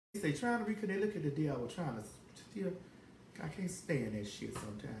say trying to reconnect. Look at the deal. Trying to still. I can't stand that shit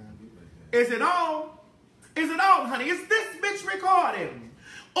sometimes. Is it on? Is it on, honey? Is this bitch recording?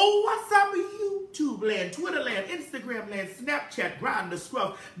 Oh, what's up with YouTube land, Twitter land, Instagram land, Snapchat, Grindr,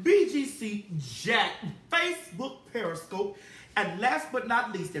 Scruff, BGC, Jack, Facebook, Periscope, and last but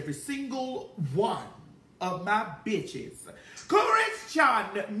not least, every single one of my bitches.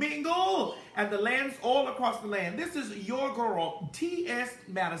 Christian Mingle and the lands all across the land. This is your girl, T.S.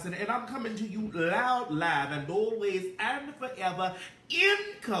 Madison, and I'm coming to you loud, live, and always and forever in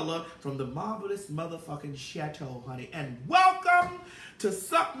color from the marvelous motherfucking chateau, honey. And welcome to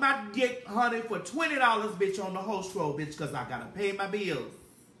Suck My Dick, honey, for $20, bitch, on the host roll, bitch, because I got to pay my bills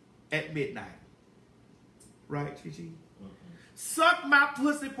at midnight. Right, Gigi? Suck my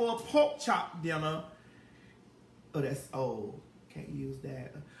pussy for a pork chop dinner. Oh, that's old. Can't use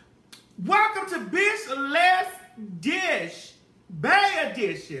that. Welcome to Bish Last Dish, Bae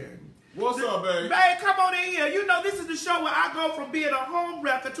Edition. What's up, babe? Bae, come on in here. You know, this is the show where I go from being a home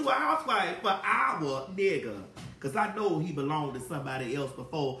wrecker to a housewife for our nigga. Because I know he belonged to somebody else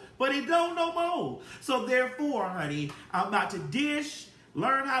before, but he don't no more. So therefore, honey, I'm about to dish,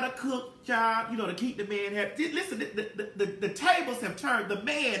 learn how to cook, child, you know, to keep the man happy. Listen, the tables have turned. The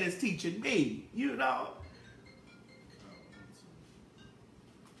man is teaching me, you know.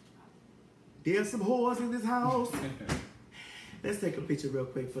 There's some whores in this house. Let's take a picture real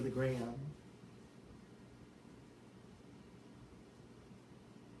quick for the gram.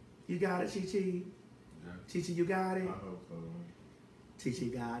 You got it, Chi-Chi? Yeah. Chi-Chi, you got it? I hope so. Chi-Chi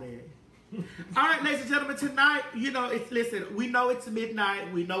got it. All right, ladies and gentlemen, tonight, you know, listen, we know it's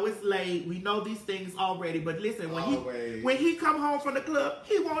midnight. We know it's late. We know these things already. But listen, when he come home from the club,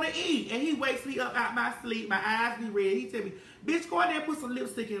 he want to eat. And he wakes me up out my sleep. My eyes be red. He tell me, bitch, go in there and put some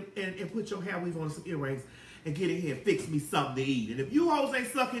lipstick and put your hair weave on some earrings and get in here and fix me something to eat. And if you hoes ain't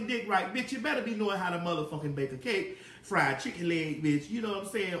sucking dick right, bitch, you better be knowing how to motherfucking bake a cake, fried chicken leg, bitch, you know what I'm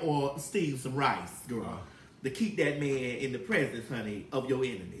saying? Or steam some rice, girl. To keep that man in the presence, honey, of your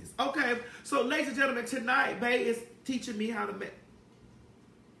enemies. Okay, so ladies and gentlemen, tonight, Bae is teaching me how to make.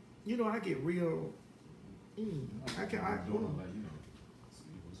 You know, I get real. I can't.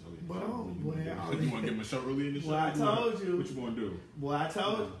 But oh, boy, you want to give him a show early in the show? Well, I told you. What you want to do? Boy, I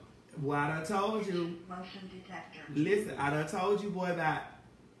told you. Boy, I done told you. Motion detector. Listen, I done told you, boy, about.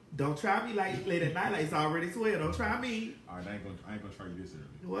 Don't try me like late at night. Like it's already 12. Don't try me. All right, I ain't gonna try you this early.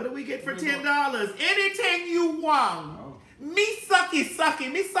 What do we get for $10? Anything you want. Oh. Me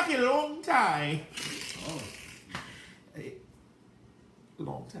sucky. Me sucky long time. Oh.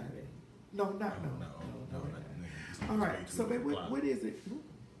 Long time. No. All right. So, babe, what is it?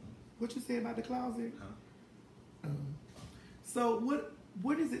 What you say about the closet? Huh? So,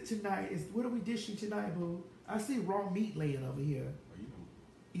 what is it tonight? What are we dishing tonight, boo? I see raw meat laying over here.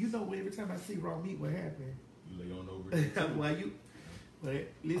 You know, every time I see raw meat, what happened? You lay on over it. Well,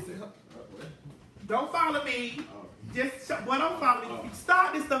 listen. Don't follow me. Don't follow me.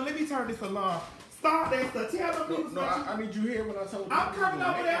 Start this stuff. Let me turn this alarm. Start that stuff. Tell them I need you here when I told you. I'm coming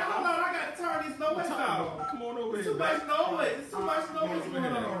over there. Hold on. I got to turn this noise off. Come on over here. Too much noise. It's too much noise going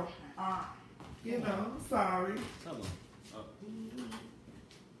on. You know, I'm sorry.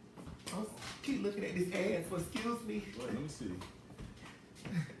 I'll keep looking at this ad, so excuse me. Wait, let me see.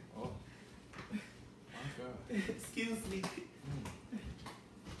 Oh. My God. Excuse me.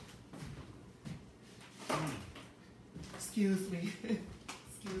 Excuse me.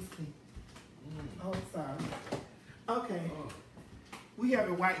 Excuse me. Oh, sorry. Okay. We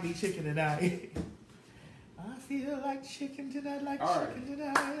having white meat chicken tonight. I feel like chicken tonight,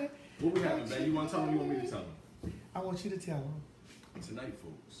 tonight. What we having, babe? You want to tell them? You want me to tell them? I want you to tell them. Tonight,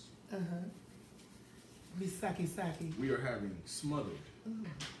 folks. Be saki. We are having smothered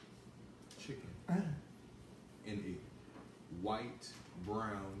chicken in a white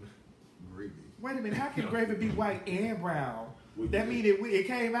brown gravy. Wait a minute, how can gravy be white and brown? Well, that means it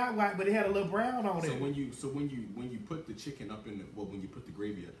came out white, but it had a little brown on it. So when you put the chicken up in when you put the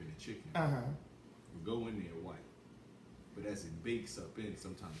gravy up in the chicken, you go in there white. But as it bakes up in,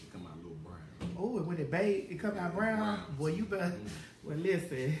 sometimes it come out a little brown. Oh, and when it bakes, it come out brown. Boy, you better. Well,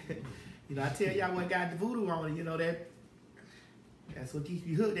 listen. You know, I tell y'all what got the voodoo on it. You know that's what keeps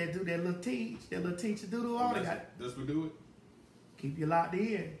you hooked. That little teach of doodoo on it. That's what do it. Keep you locked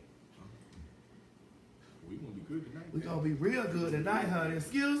in. We gonna be good tonight. We gonna be real good tonight, honey.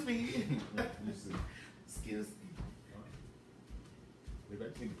 Excuse me. Excuse me. Maybe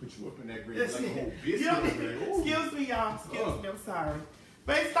I need to put you up in that gravy like a whole biscuit. Excuse me, y'all. Excuse me. I'm sorry.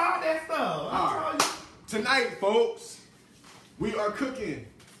 Babe, start that stuff. All right. Tonight, folks, we are cooking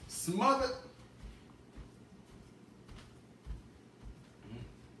smothered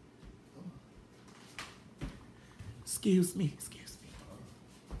Excuse me.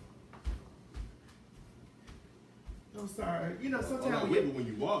 I'm sorry. You know, sometimes when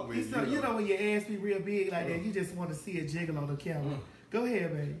you walk, man, you know when your ass be real big like that, you just want to see it jiggle on the camera. Go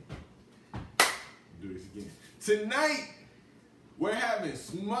ahead, baby. Do this again. Tonight, we're having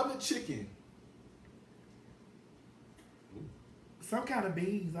smothered chicken. Some kind of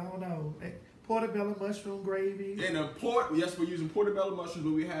beans, I don't know. Portobello mushroom gravy. And yes, we're using portobello mushrooms,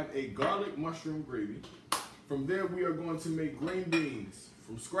 but we have a garlic mushroom gravy. From there, we are going to make green beans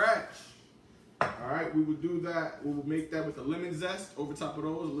from scratch. All right, we will do that. We will make that with a lemon zest over top of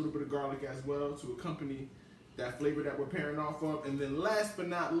those, a little bit of garlic as well to accompany that flavor that we're pairing off of. And then last but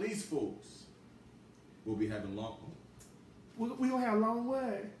not least, folks, we'll be having long. We gonna have long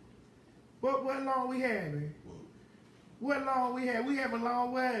what? What long we having? Whoa. What long we have? We having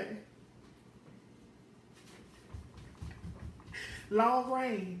long what? Long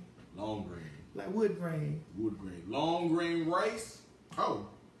grain. Long grain. Like wood grain. Wood grain. Long grain rice. Oh.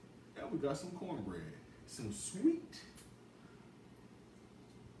 We got some cornbread, some sweet.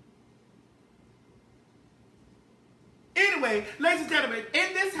 Anyway, ladies and gentlemen,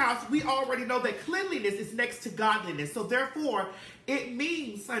 in this house, we already know that cleanliness is next to godliness. So therefore, it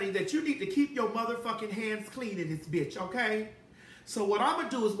means, honey, that you need to keep your motherfucking hands clean in this bitch, okay? So what I'm going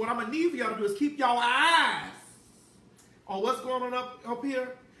to do is, what I'm going to need for y'all to do is keep y'all eyes on what's going on up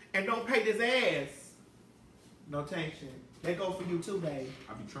here and don't pay this ass no attention. They go for you too, babe.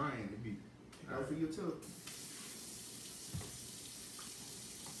 I be trying to be. They go for you too.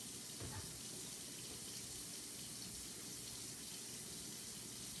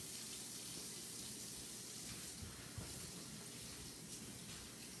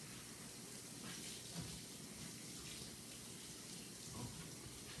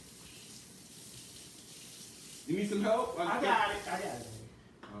 You need some help? I got it.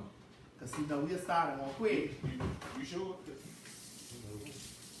 Oh. Cause you know we'll start it on quick. You sure?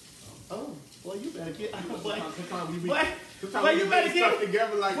 Oh, well you better get. Sometimes we you better get stuck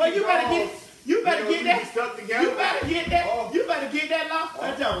together like. Well, you better get. You better get that. Stuck together. You better get that. You better get that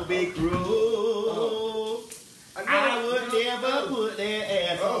law. Don't be cruel. I would never put that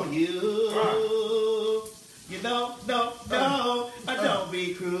ass on you. You know, no. Don't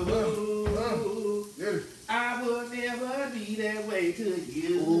be cruel. I would never be that way to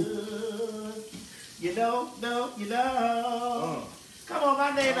you. You know. Come on,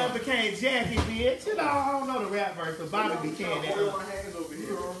 my name done became Jackie, bitch. You know, I don't know the rap verse, but Bobby be carrying that. Hold my hands over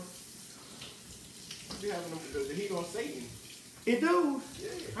here. I be having the heat on Satan. It do. Yeah.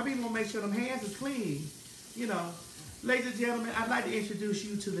 I be gonna make sure them hands is clean. You know, ladies and gentlemen, I'd like to introduce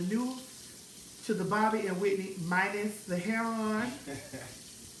you to the Bobby and Whitney minus the heroin,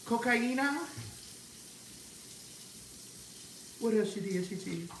 cocaina. What else she did? She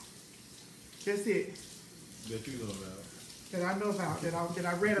cheated. That's it. That you know about. That I know about, that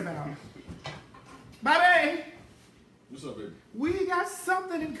I read about. Bobby! What's up, baby? We got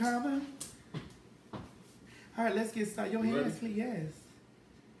something in common. All right, let's get started. Your hands clean, yes.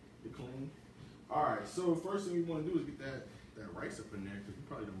 You clean? All right, so first thing we want to do is get that rice up in there because you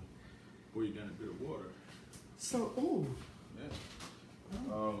probably don't boil you down a bit of water. So, ooh.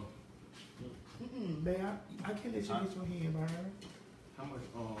 Yeah. Babe, I can't let you get your hand, Byron. How much,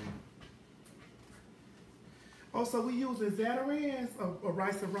 Oh, so we using Zatarans or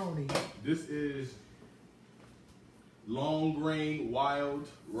rice-a-roni? This is long grain wild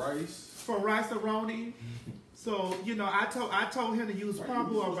rice. For rice-a-roni. So, you know, I told him to use Pampa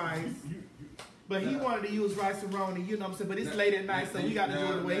rice. But he wanted to use rice-a-roni, you know what I'm saying? But it's late at night, so we got to do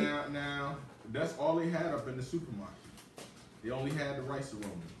it away. Now, that's all they had up in the supermarket. They only had the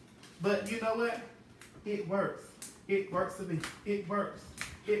rice-a-roni. But you know what? It works. It works for me. It works.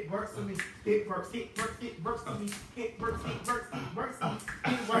 It works for me. It works. It works. It works for me. It works. It works. It works for me.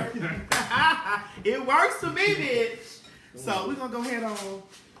 It works. It works for me, bitch. So we're gonna go ahead on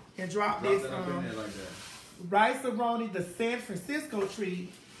and drop this rice-a-roni, the San Francisco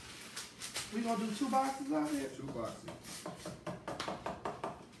treat. We're gonna do 2 boxes of it. 2 boxes.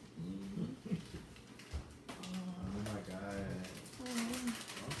 Oh my God.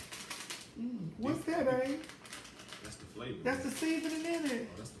 What's that, babe? That's the flavor. That's the seasoning in it.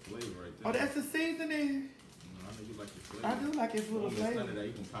 Oh, that's the flavor right there. Oh, that's the seasoning. I know you like your flavor. I do like its little flavor. None of that.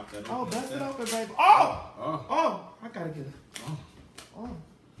 You can pop that open. Oh, bust it open, baby. Oh! Oh! I gotta get it. Oh. Oh.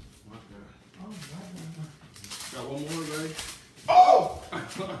 My God. Oh, my God. Got one more, babe. Oh!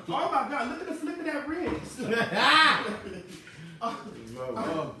 Oh, my God. Look at the flick of that wrist.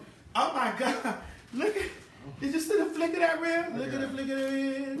 Oh, my God. Look at... Did you see the flick of that wrist? Look at the flick of that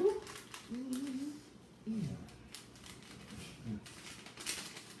wrist.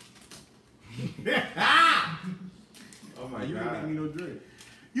 Oh my God. You ain't make me no drink.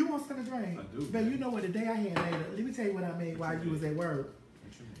 You want some to drink? I do. But you know what? The day I had later, let me tell you what I made while you was at work.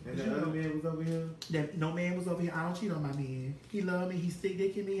 And that other man was over here? No man was over here. I don't cheat on my man. He love me. He stick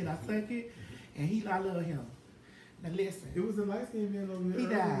dick in me and I suck it. And I love him. Now listen. It was a light-skinned man over here.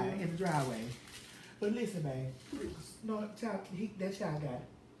 He died in the driveway. But listen, man. No, child, that child got it.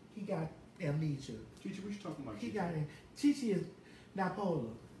 He got amnesia. Chichi, what you talking about? He got it. Chichi is bipolar.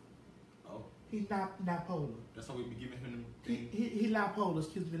 Oh. He's not bipolar. That's how we be giving him He bipolar,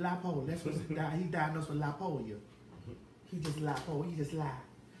 excuse me, bipolar. That's what he diagnosed with bipolar. He just bipolar. He just lied.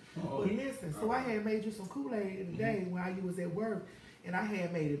 Oh. But listen, so I had made you some Kool-Aid in the day while you was at work, and I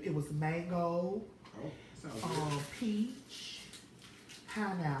had made it. It was mango, peach,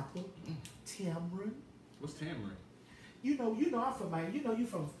 pineapple, tamarind. What's tamarind? You know, I'm from Miami. You know, you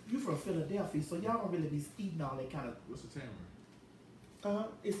from Philadelphia, so y'all don't really be eating all that kind of. What's a tamarind?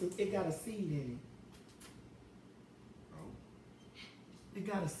 It got a seed in it. Oh. It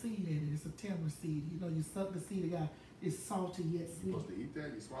got a seed in it. It's a tamarind seed. You know, you suck the seed. It's salty yet sweet. You supposed to eat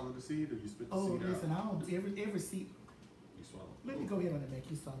that? You swallow the seed or you spit the Oh, seed listen, out? I don't do every seed. You swallow. Let me go ahead on and make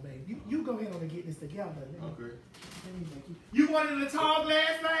you some, baby. You go ahead on and get this together. Okay. Let me make you. You want it in a tall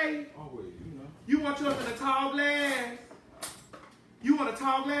glass, babe? Always, you know. You want yours in a tall glass? You want a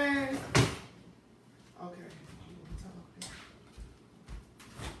tall glass? Okay. You want a tall glass.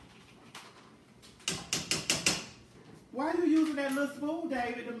 Why are you using that little spoon,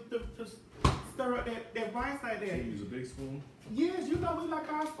 David, to stir up that rice like that? You use a big spoon? Yes, you know we like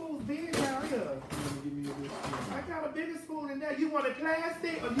our spoons big down here. Give me a big spoon. I got a bigger spoon in there. You want it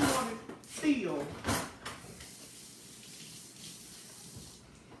plastic or you want it steel?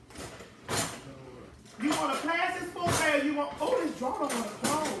 You want a plastic spoon or you want... Oh, this drawer don't want to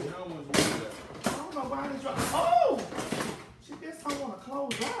close. You don't want to do that. I don't know why this drawer... Oh! She just don't want to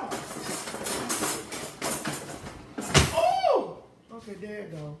close up. Oh! Okay, there you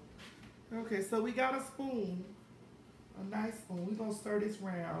go. Okay, so we got a spoon. A nice spoon. We're going to stir this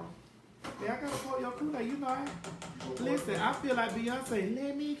round. Yeah, I got to pour your Kool-Aid. You know I... Listen, I feel like Beyonce.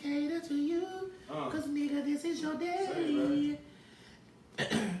 Let me cater to you. Because, nigga, this is your day. I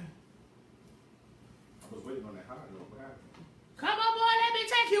was waiting on that high note. What happened? Come on, boy, let me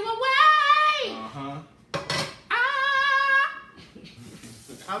take you away. Ah!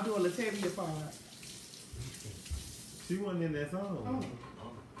 I'll do a Latavia part. She wasn't in that song.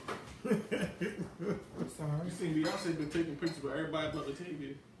 I'm sorry. You seen Beyonce been taking pictures with everybody but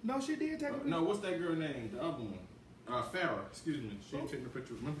Latavia? No, she did take a picture. No, what's that girl name? The other one. Farrah, excuse me. She ain't taking a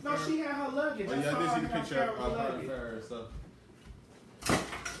picture. Remember No, Farrah? she had her luggage. Oh, yeah, I did see the picture of her luggage. and Farrah, so.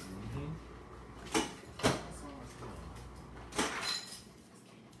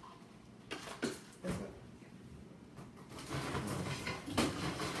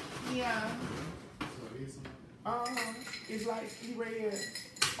 Yeah. It's like he read.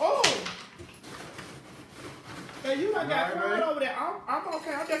 Oh! Hey, you done got Right, covered right. over there. I'm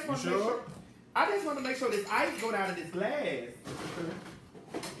okay. I just want to make sure? sure. I just want to make sure this ice go down in this glass.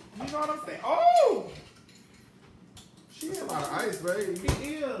 You know what I'm saying? Oh! That's a lot of ice, baby. It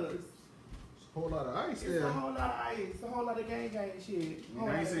is. A whole lot of ice It's there. a whole lot of ice. It's a whole lot of gang shit.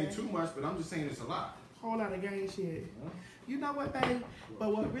 I ain't saying too much, but I'm just saying it's a lot. Whole lot of gang shit. Huh? You know what, babe?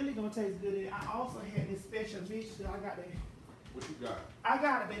 But what really gonna taste good is I also had this special bitch that I got that. What you got? I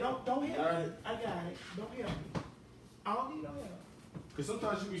got it, babe. Don't help me. Got it. I got it. Don't help me. I don't need no help. Because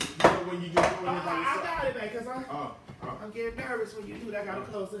sometimes you know when you just doing it by I yourself. got it, babe, because Oh. I'm getting nervous when you do that. I gotta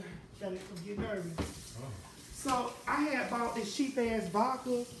close it. I'm getting nervous. So I had bought this cheap ass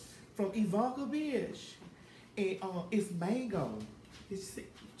vodka from Bish. And it's mango.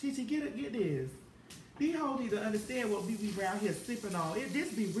 Chichi, get this. These hoes need to understand what we be around here sipping on.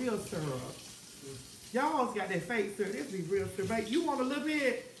 This be real syrup. Y'all hoes got that fake syrup. This be real syrup. Babe, you want a little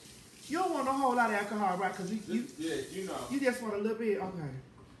bit? You don't want a whole lot of alcohol, right? Because Yeah, you know. you just want a little bit. Okay.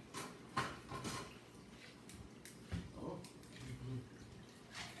 Oh.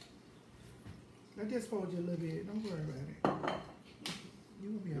 I just poured you a little bit. Don't worry about it. You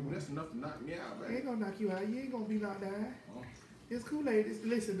gonna be Yeah, all but right. that's enough to knock me out, It baby. ain't gonna knock you out. You ain't gonna be knocked out. Oh. This Kool-Aid,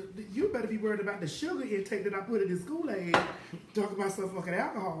 listen, you better be worried about the sugar intake that I put in this Kool-Aid. Talk about some fucking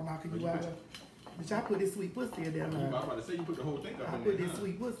alcohol knocking you out. Bitch, I put this sweet pussy in there. I was about to say you put the whole thing up I in put there. this huh?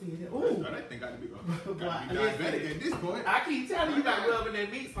 sweet pussy in there. Oh, Ooh. that thing got to be Boy, diabetic at this point. I keep telling you about rubbing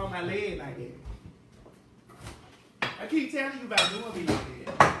that meat on my leg like that. I keep telling you about doing me like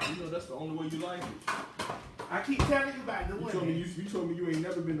that. You know that's the only way you like it. I keep telling you about doing You told me you ain't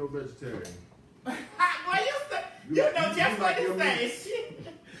never been no vegetarian. Boy, you know just what to say.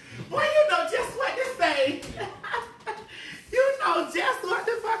 Boy, you know just what to say. You know just what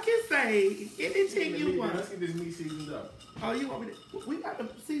the fuck you say. babe. Anything you want. Let's get this meat seasoned up. Oh, you want me to? We got to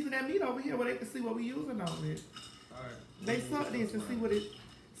season that meat over here where they can see what we using on it. All right. They suck this and see what it.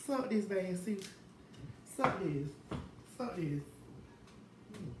 Suck this, babe, and see. Suck this. Suck this.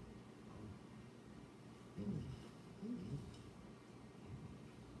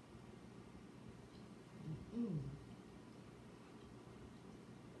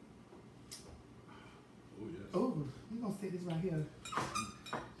 Oh, we're going to set this right here.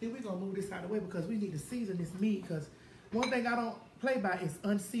 Then we're going to move this out of the way because we need to season this meat because one thing I don't play by is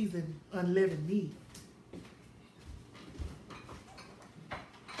unseasoned, unleavened meat.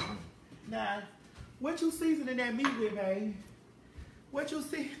 Now, what you seasoning that meat with, babe? What you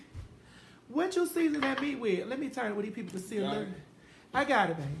seasoning that meat with? Let me turn it where these people can see a little. I got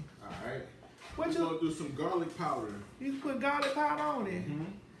it, babe. All right. What We're you going to do some garlic powder. You put garlic powder on it. Mm-hmm.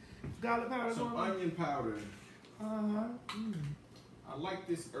 Garlic powder. Some onion powder. Uh-huh. I like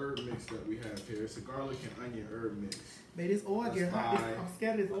this herb mix that we have here. It's a garlic and onion herb mix. Man, this oil get hot. I'm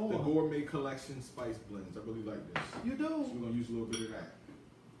scared of this oil. The Gourmet Collection Spice Blends. I really like this. You do? So we're going to use a little bit of that.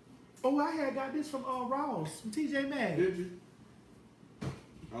 Oh, I had got this from Ross, from TJ Maxx. Did you?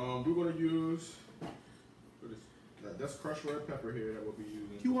 We're going to use... That's crushed red pepper here that we'll be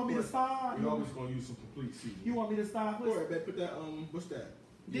using. You want me to start? We're always going to use some complete seasoning. You want me to start? Go ahead, babe. Put that, what's that?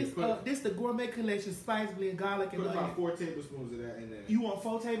 This the Gourmet Collection Spice Blend, garlic and onion. Put about 4 tablespoons of that in there. You want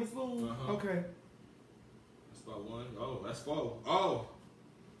 4 tablespoons? Uh-huh. Okay. That's about 1. Oh, that's 4. Oh!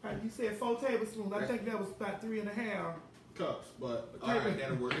 Right, you said 4 tablespoons. I think that was about 3.5 cups, but alright,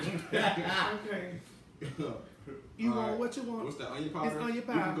 that'll work. Okay. You want what you want? What's that, onion powder? It's onion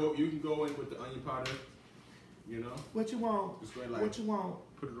powder. You can go in with the onion powder. You know? What you want? Just go ahead, like, what you want?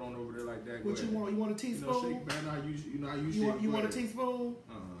 Put it on over there like that. What you want? You want a teaspoon? Shake, man. You know how you shake. You want a teaspoon?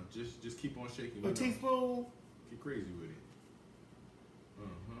 Just keep on shaking. A teaspoon? Get crazy with it. Oh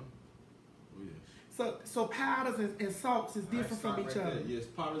yes. So powders and salts is different from each other. Yes,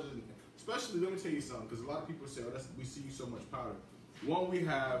 powders, especially. Let me tell you something, because a lot of people say, "Oh, we see you so much powder." One, we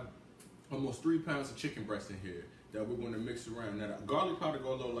have almost 3 pounds of chicken breast in here that we're going to mix around. Now, the garlic powder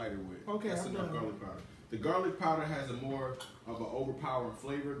go a little lighter with. Okay, that's enough garlic powder. The garlic powder has a more of an overpowering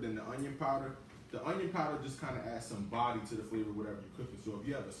flavor than the onion powder. The onion powder just kind of adds some body to the flavor, whatever you're cooking. So if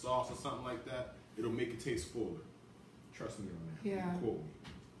you have a sauce or something like that, it'll make it taste fuller. Trust me on that. Yeah. You can quote me.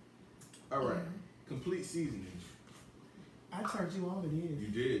 All right. Complete seasoning. I turned you on to this. You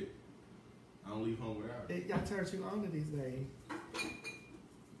did. I don't leave home without it. I turned you on to this, babe. All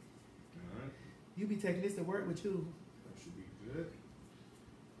right. You be taking this to work with you. That should be good.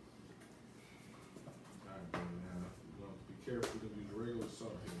 Now, we're going to be careful to use regular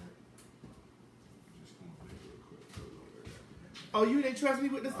salt here. Just come up here real quick. Oh, you didn't trust me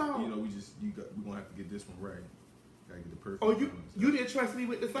with the salt? You know, we're going to have to get this one right. Got to get the perfect Oh, you didn't trust me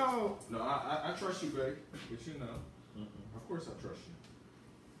with the salt? No, I trust you, babe. But you know, of course I trust you.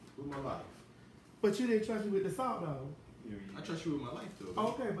 With my life. But you didn't trust me with the salt, though? I trust you with my life, though.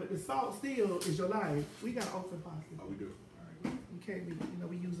 Okay, but the salt still is your life. We got open parsley. Oh, we do. All right. You can't be,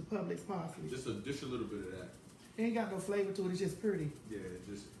 we use a Publix parsley. Just a little bit of that. It ain't got no flavor to it. It's just pretty. Yeah,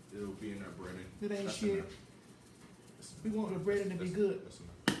 it'll be in that breading. It ain't That's shit. enough. We want the breading to be good. That's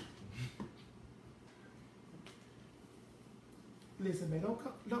enough. Listen, man, don't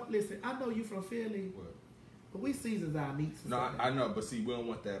listen. I know you from Philly. What? But we seasons our meats. No, I know, but see, we don't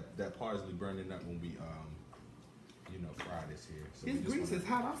want that parsley burning up when we fry this here. So this grease is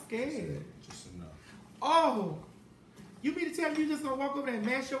hot. I'm scared. Just enough. Oh, you mean to tell me you just gonna walk over there and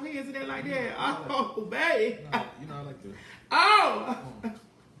mash your hands in there like that? Oh, babe. You know I like to. Oh.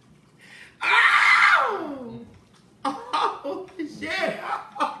 Oh. Oh shit.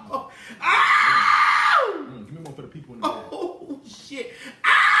 Oh. Oh. Give me one for the people in the back. Oh shit.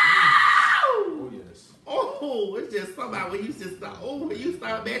 Ow! Oh yes. Oh, it's just somehow when you just start. Oh, when you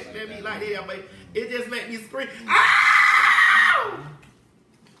start mashing at me like that, but it just make me scream. Ow!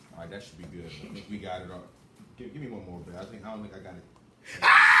 All right, that should be good. I think we got it all. Give me one more, babe. I don't think I got it.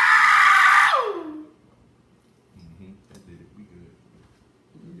 Ow! That did it. We good.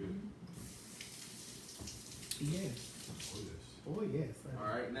 We good. Yes. Oh yes. All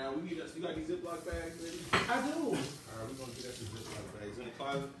right, now we need us. You got these Ziploc bags ready? I do. All right, we're gonna get us some Ziploc bags in the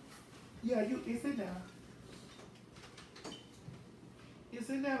closet. Yeah, it's in there. It's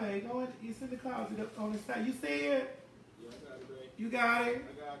in there, man. Go in. It's in the closet up on the side. You see it? Yeah, I got it, babe. You got it? I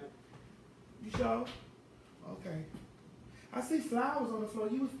got it. You sure? Okay. I see flowers on the floor.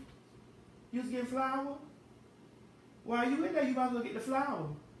 You was getting flour? While you in there, you might as well get the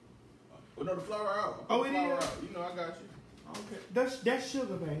flour. Oh no, the flour out. Oh, the it flour is? out. You know I got you. Okay. That's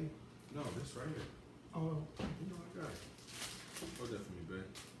sugar, babe. No, this right here. Oh. You know I got it. Hold that for me, babe.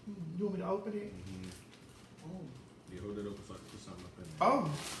 You want me to open it? Oh. Yeah, hold it open so I can put something up in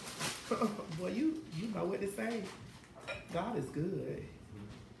there. Oh. Boy, you know what to say. God is good.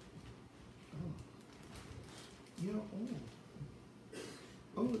 Oh. You know,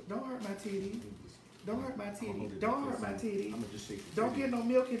 oh, don't hurt my titty. Don't hurt my titty. Don't hurt my titty. I'm gonna just shake Don't get no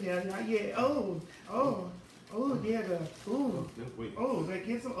milk in there. Not yet. Oh, yeah. Oh, wait. oh, they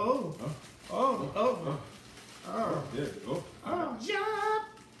get some. Oh, Yeah. jump.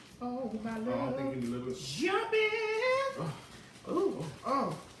 Oh, my love. I'm thinking a little bit. Jumping.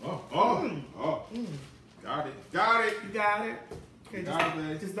 Got it. You got it. Okay,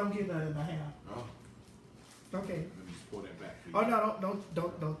 just don't get none in my hair. Okay. Let me just pull that back. Oh no,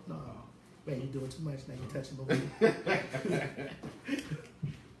 don't. No. Man, you're doing too much now. You're touching my booty. Too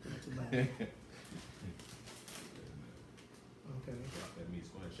much. Okay. Drop that meat.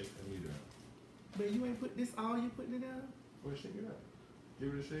 Go ahead, shake that meat up. But you ain't put this all you putting it down? Go ahead, shake it up.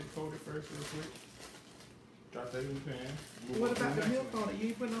 Give it a shake. Fold it first real quick. Drop that in the pan. What about the milk on it? You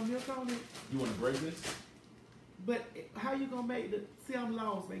ain't putting no milk on it? You want to break this? But how you gonna make the? See, I'm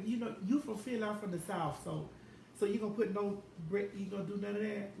lost, man. You know, you from Philly, I'm from the South, so you gonna put no bread? You gonna do none of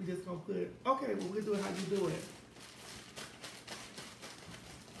that? We just gonna put. Okay, well we'll do it how you do it.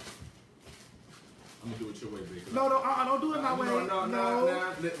 I'm gonna do it your way, baby. No, don't do it my way.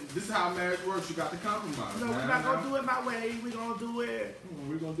 No. This is how marriage works. You got to compromise. No, we're not gonna do it my way. We're gonna do it.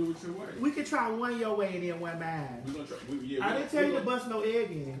 We're gonna do it your way. We can try one your way and then one mine. We're gonna try. I didn't tell you to bust no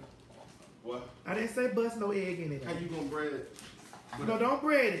egg in it. What? I didn't say bust no egg in it. How you gonna bread it? No, don't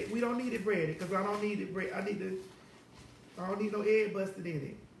bread it. We don't need it breaded because I don't need it bread. I don't need no egg busted in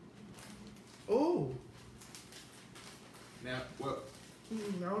it. Oh. Now what? I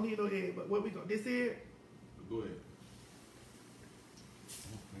don't need no egg. But what we gonna? This here? Go ahead.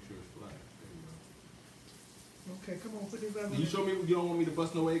 Make sure it's flat. There you Okay, come on, put this up. go. You show me you don't want me to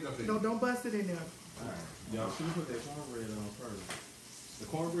bust no egg up in. No, don't bust it in there. All right. Y'all should put that cornbread on first. The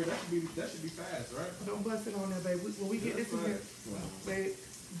cornbread that should be fast, right? Don't bust it on there, babe. When we get this in here, babe,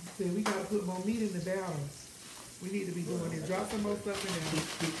 then we gotta put more meat in the batter. We need to be doing this. Drop some more stuff in there.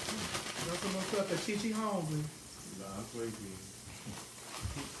 Drop some more stuff. Cause Chi hungry. Nah, I'm sleepy.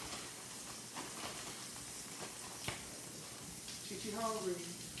 Chi hungry.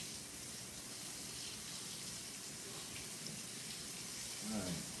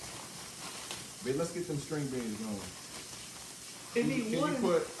 Alright. Babe, let's get them string beans going. It need Can water. you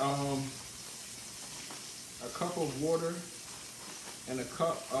put a cup of water and a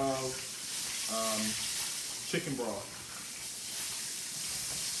cup of chicken broth?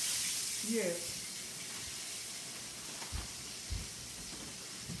 Yes.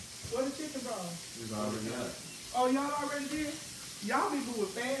 What the chicken broth? It's already done. Oh, y'all already did? Y'all be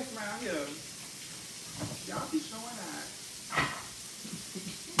moving fast around here. Y'all be showing out.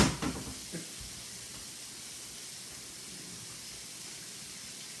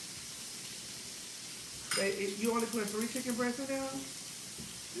 You only put 3 chicken breasts in there? Yeah,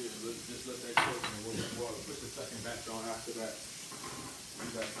 just let that cook and we'll put the second batch on after that. We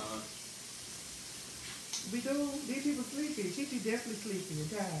got time. We do. These people sleepy. She definitely sleepy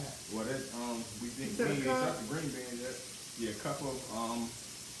and tired. Well, that we ain't Instead of got the green beans yet. Yeah, a cup of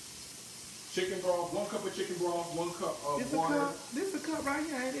chicken broth, 1 cup of chicken broth, 1 cup of water. This a cup right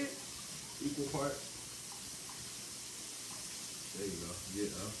here, ain't it? Equal parts. There you go. Yeah.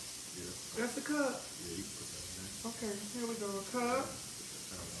 That's the cup. Yeah, you can put that in there. Okay, here we go. A cup.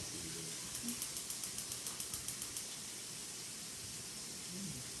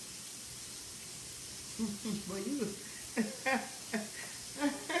 Boy, you.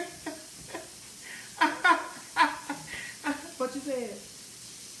 What you said?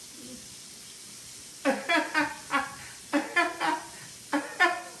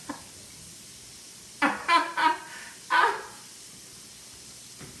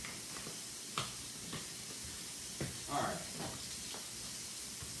 Alright.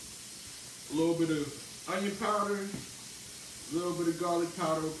 A little bit of onion powder, a little bit of garlic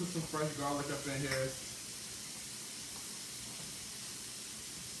powder. We'll put some fresh garlic up in here.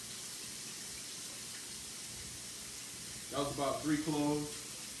 That was about 3 cloves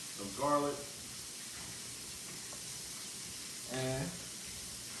of garlic. And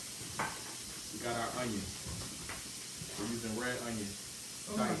we got our onion. We're using red onion.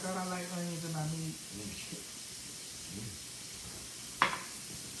 Oh my God, I like onions in my meat.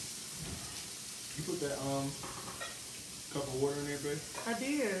 You put that cup of water in there, babe? I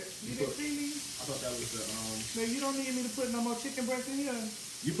did. You didn't see me? I thought that was the No, you don't need me to put no more chicken breast in here.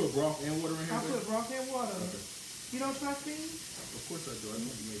 You put broth and water in here, I babe? put broth and water. Okay. You don't trust me? Of course I do. I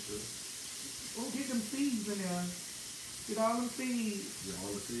need to make sure. Oh, get them seeds in there. Get all them seeds. Get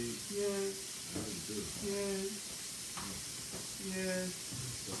all the seeds? Yes. That's good. Yes. Yes.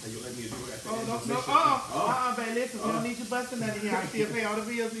 That's how you let me do it. Oh, no, babe, listen, we don't need you busting that in here. I still pay all the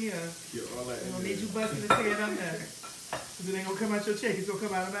bills in here. Get all that. We don't need you busting the tear up there. Because it ain't going to come out your check. It's going to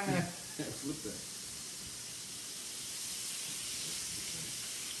come out of mine. Flip that.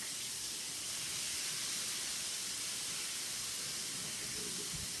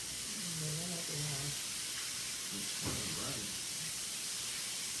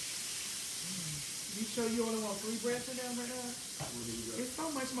 You sure you only want 3 breaths in there right now? It's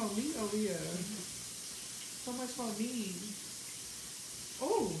so much more meat over here. So much more meat.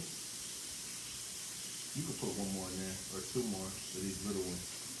 Oh. You could put 1 more in there, or 2 more for these little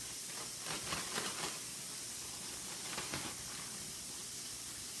ones.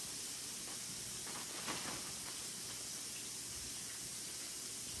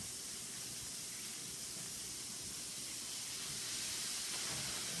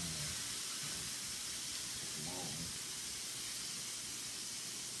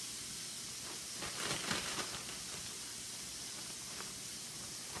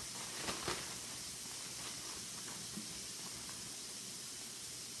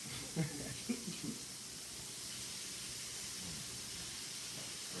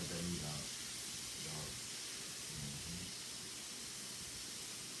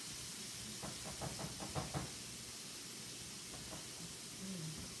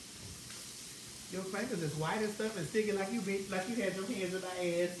 Your fingers is white and stuff and sticking like you had your hands in my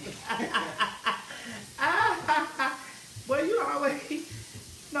ass. Well, you always,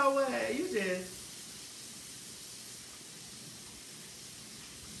 no way, you just.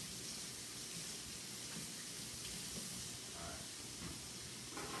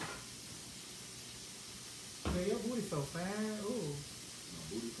 Man, your booty so fine. Ooh. My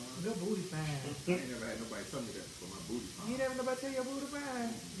booty fine? Your booty fine. I ain't never had nobody tell me that before. My booty fine. You never nobody tell your booty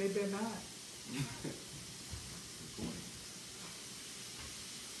fine. They better not. I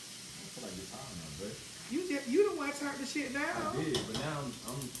feel like it's hot now, babe. You the one turned the shit down. I did, but now I'm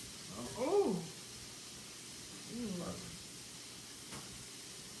Oh.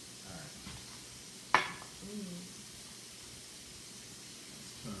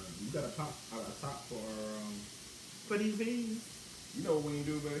 Alright. You got a top for these beans. You know what we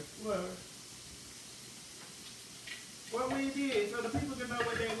do, babe? What? What we did, so the people can know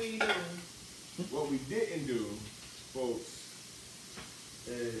what that we do. What we didn't do, folks,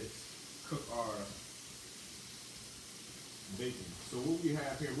 is cook our bacon. So what we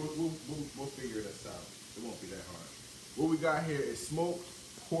have here, we'll figure this out. It won't be that hard. What we got here is smoked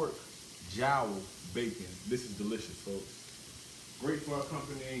pork jowl bacon. This is delicious, folks. Great for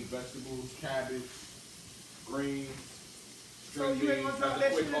accompanying vegetables, cabbage, greens. So you ain't gonna drop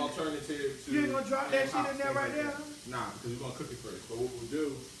that shit in? Alternative to You ain't gonna drop that shit in there right there? Nah, because we're gonna cook it first. But what we'll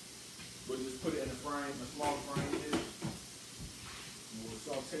do, we'll just put it in a frame, a small frame dish. And we'll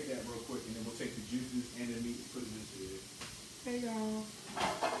saute that real quick, and then we'll take the juices and the meat and put it into it. Hey y'all.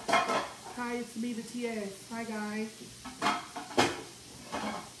 Hi, it's me, the TS. Hi guys.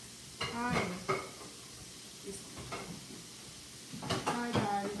 Hi. Hi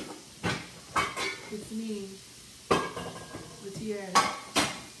guys. It's me, the TS.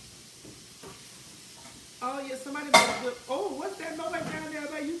 Oh yeah, somebody made a good. Oh, what's that nobody down there?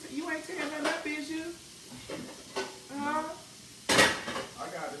 Like you ain't tearing nothing up, is you? I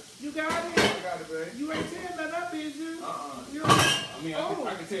got it. You got it? I got it, babe. You ain't tearing nothing up, is you? You I mean,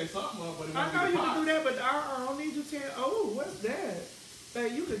 I can tear something up, but it I won't know be you the can pot. do that, but I don't need you tearing. Oh, what's that?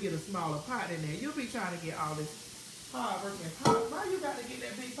 Babe, you could get a smaller pot in there. You'll be trying to get all this hard working pot. Why you got to get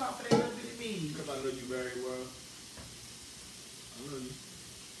that big pot for that little bitty meat? Because I know you very well. I know you.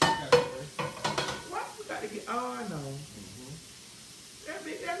 Why you got to get? Oh, I know. That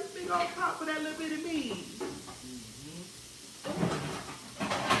big old pot for that little bitty meat.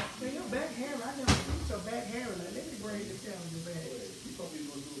 Man, your back hair, I never seen your back hair. Like, let me braid this down in your back. You told me you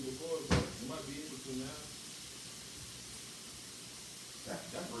were going to do it before, but you might be able to now.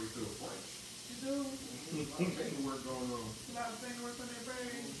 That braid feels fresh. You do? A lot of paper work going on. A lot of finger work on that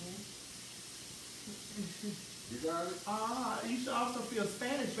braid. You got it? You should also feel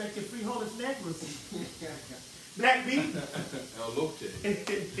Spanish back your frijoles negros. Black beans. El Loche.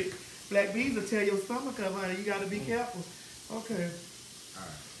 Black beans will tear your stomach up, honey. You got to be careful. Okay.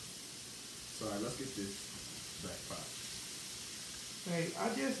 Alright. So, let's get this back pot. Hey, I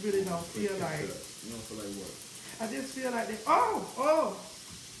just really don't feel like. You don't feel like what? I just feel like that. Oh!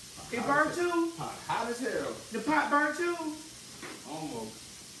 It burned too? Hot as hell. The pot burned too? Almost.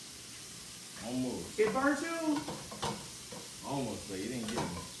 It burned too? Almost, but you didn't get me.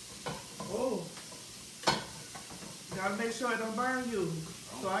 Oh. gotta make sure it don't burn you.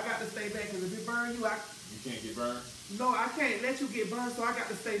 So I got to stay back, because if it burn you, You can't get burned? no, I can't let you get burned, so I got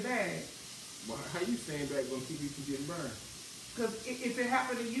to stay back. Well, how you staying back gonna keep you from getting burned? Because if it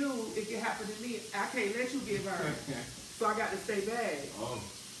happened to you, it can happen to me. I can't let you get burned. So I got to stay back. Oh.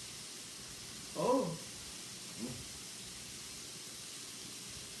 Oh.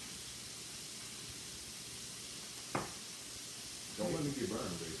 Don't let me get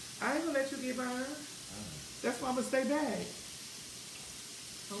burned, baby. I ain't gonna let you get burned. That's why I'm gonna stay back.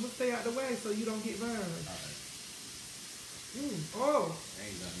 I'm gonna stay out the way so you don't get burned. Alright. Oh.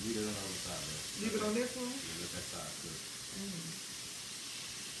 Ain't nothing. Leave it on the other side, bro. Leave it on this one? Yeah, let that side cook.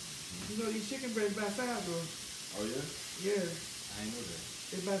 You know these chicken breasts by size, bro. Oh, yeah? Yeah. I ain't know that.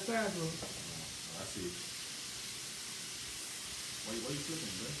 It's by size, bro. Oh, I see. Why you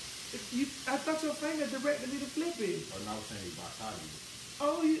flipping, bro? I thought your finger directed me to flip it. Oh, no, I was saying by side of you.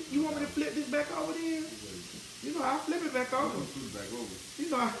 Oh, you want me to flip this back over there? You know, I'll flip it back over. Flip it back over. You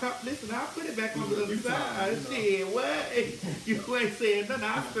know, I'll put it back on the other You side. fine, you know. Shit, what? You ain't saying nothing.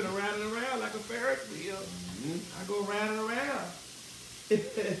 I spin around and around like a Ferris wheel. I go around and around.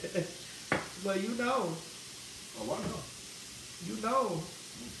 But you know. Oh, I know. You know.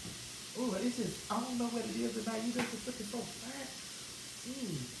 Oh, it's just, I don't know what it is tonight. You just looking so fat.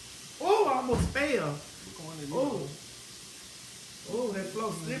 Oh, I almost fell. Oh. Oh, that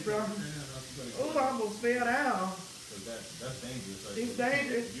flow slip, bro. Oh, I almost fell down. That's dangerous. Right? It's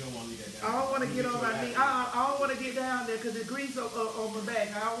dangerous. You don't want to leave that down. I don't want to get on my knee. I don't want to get down there because the grease on my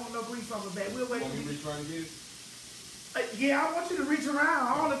back. I don't want no grease on my back. We'll wait. Want me to reach around and get it? Yeah, I want you to reach around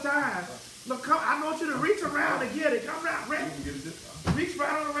all the time. Look, come, I want you to reach around and get it. Come around, You can get it this time. reach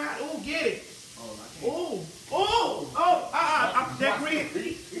right on around. Oh, get it. Oh, I can't. That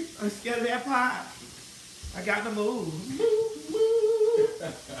grease. I'm scared of that pot. I got to move.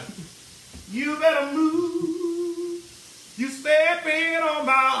 You better move. You stepping on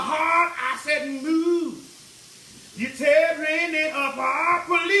my heart. I said move. You tearing it apart.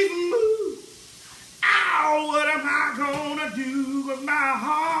 Please move. Ow, what am I gonna do with my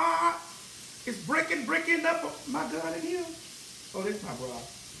heart? It's breaking up my gun in here. Oh, this my bra.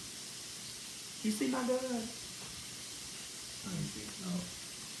 You see my gun?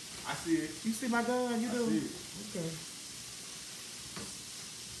 I see it. You see my gun? You do? I see it. Okay.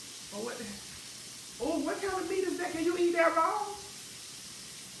 Oh, what? What kind of meat is that? Can you eat that raw?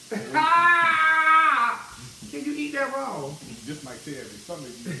 Can you eat that raw? Just might tear up your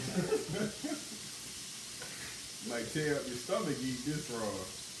stomach. Might tear up your stomach, eat this raw.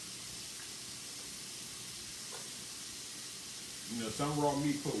 You know, some raw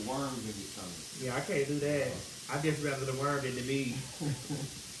meat put worms in your stomach. Yeah, I can't do that. I just rather the worm than the meat.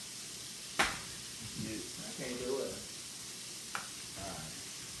 I can't do it. Alright.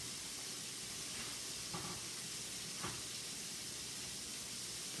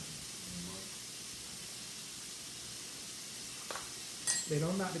 They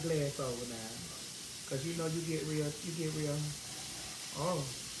don't knock the glass over now. Cause you know you get real. Oh.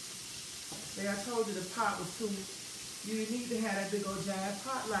 See, I told you the pot was too. You didn't need to have that big old giant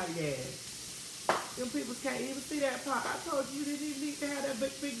pot like that. Them people can't even see that pot. I told you didn't even need to have that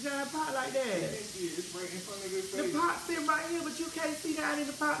big giant pot like that. It's right in front of your The face. pot sitting right here, but you can't see down in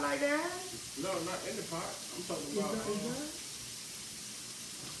the pot like that. No, not in the pot. I'm talking Is about. that?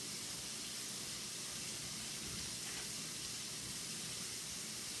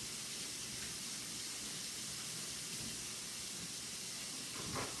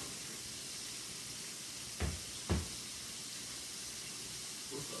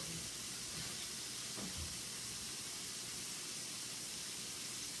 What's up, man?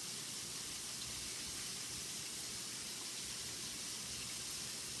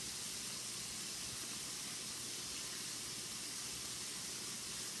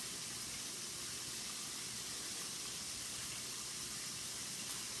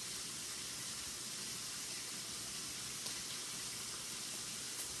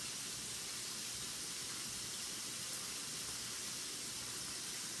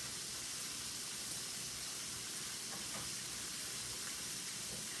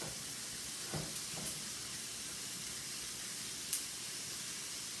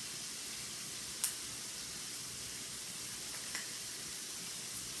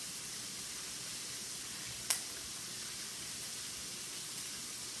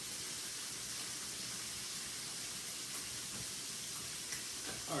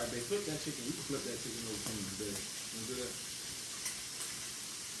 All right, babe, flip that chicken. You can flip that chicken over to me today. You want to do that?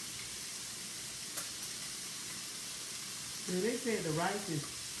 Yeah, they said the rice is.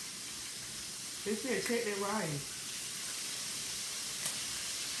 They said check that rice.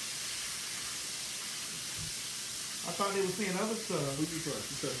 I thought they were saying other stuff. Who you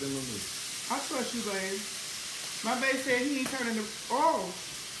trust? You trust them or me? I trust you, babe. My babe said he ain't turning the. Oh.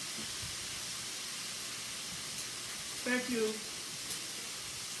 Thank you.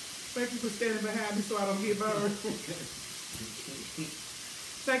 Thank you for standing behind me so I don't get burned.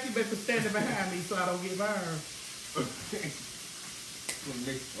 Thank you, babe, for standing behind me so I don't get burned.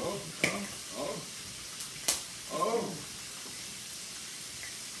 Oh.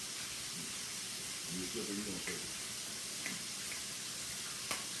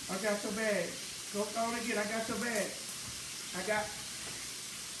 I got your bag. Go on again. I got your bag. I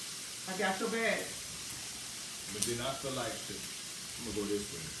got your bag. But then I feel like shit. I'm gonna go this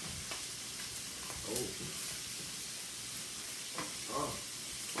way.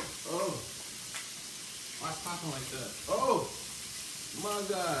 Oh. Why it's popping like that? Oh. My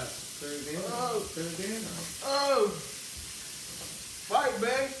God. Turn it in. Oh. Turn it in. Oh. Fight,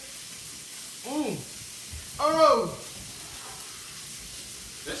 babe. Oh.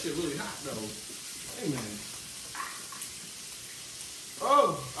 That shit really hot though. Hey man.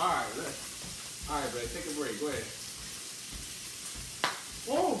 Oh. Alright, babe. Take a break. Go ahead.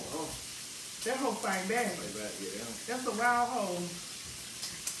 Oh. Oh. That hoe fight back. Fight back, yeah. That's a wild hoe.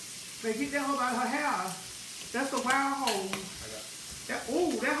 They get that hoe out of her hair. That's a wild hoe. That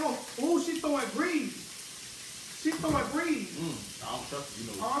hoe. Oh, she throwing grease. She throwing grease. I don't trust you,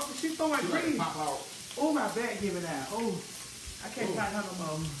 you know. Oh, she throwing grease. Pop out. Oh, my back giving out. Oh, I can't fight her no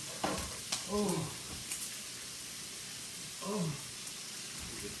more. Oh.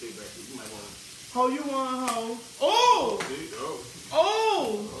 Just stay back here. You might want to. Ho, you want hoe? Oh! Oh!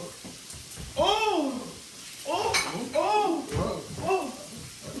 Oh! Oh!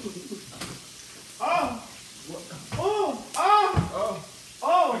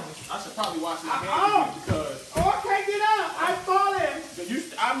 Oh! I should probably wash my hands because. Oh, I can't get up. I'm falling.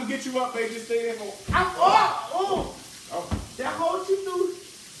 I'm gonna get you up, baby. Just stay there for. That hoe she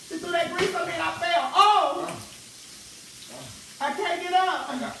threw that grease on me and I fell. Oh! I can't get up.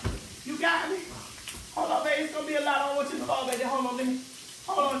 I got you. You got me? Hold on, baby. It's gonna be a lot. I don't want you to fall, baby. Hold on, baby.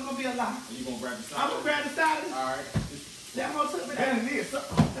 Hold on, it's gonna be a lot. And you gonna grab the side? I'm gonna grab the side of it. All right. That hoe took me down.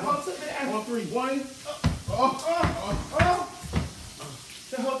 That hoe took me down. 1, 3, 1.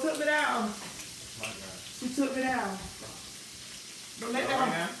 That hoe took me down. My God. She took me down. Don't let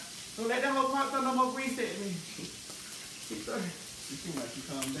that hoe pop no more grease at me. You seem like you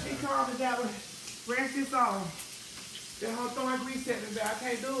calmed down. She calmed me down. Rinse this off. That hoe throwing grease at me, but I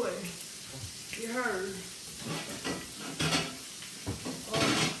can't do it. It hurts.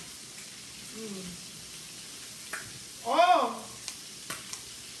 Oh!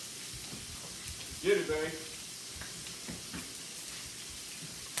 Get it, babe.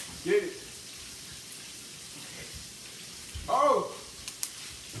 Get it. Oh!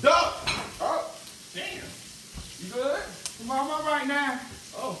 Duck! Oh! Damn. You good? I'm all right now.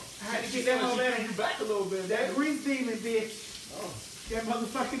 Oh. I had to get that hoe there. You back a little bit. That grease demon, bitch. Oh. That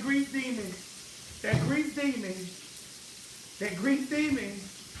motherfucking grease demon. That grease demon. That grease demon.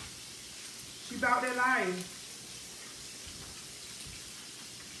 She about that life.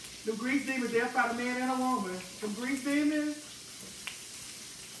 The grease demons, they'll fight a man and a woman. The grease demons.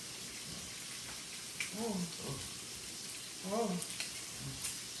 Oh.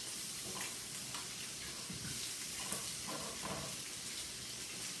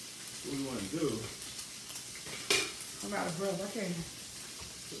 What do you want to do? I'm out of breath. I can't.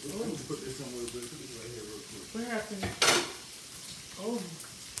 Let me put this somewhere, but put this right here real quick. What happened? Oh.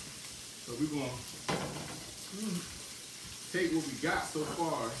 So we're going to take what we got so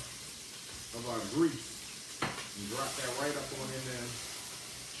far of our grease and drop that right up on in there.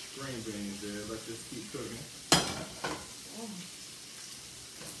 Green beans there. Let's just keep cooking.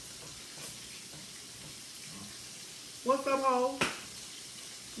 What's up, ho?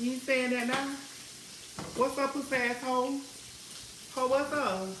 You ain't saying that now? What's up, pussy asshole? Ho, what's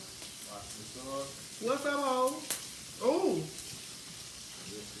up? Watch the sauce. What's up, ho? Oh.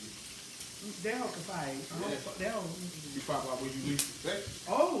 That hoe can fight. That hoe. You pop out where you least expect.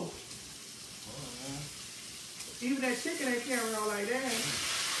 Oh. Even that chicken ain't carrying on like that.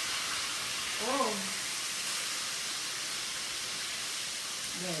 Oh.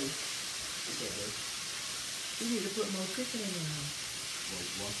 Nice. We need to put more chicken in there.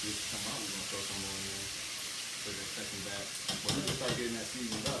 Well, once this come out, we're going to throw some more in there for the second batch. But we can start getting that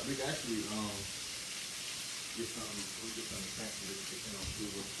seasoned up. We can actually get some fancy with the chicken on too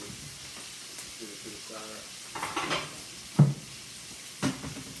real quick. Get it to the side.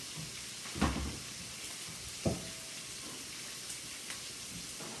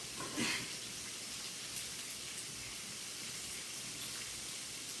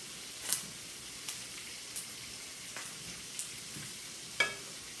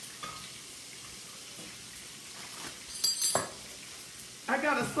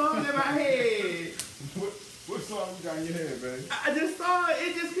 a song in my head. What song you got in your head, baby? This song,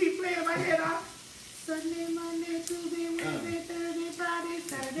 it just keeps playing in my head. Sunday, Monday, Tuesday, Wednesday, Thursday, Friday,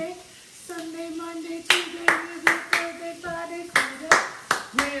 Saturday. Sunday, Monday, Tuesday, Wednesday, Thursday, Friday, Saturday.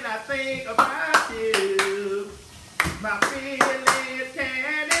 When I think about you, my feelings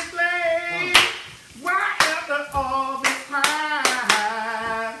can't explain. Why after all this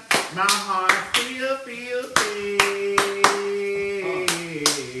time, my heart still feels pain.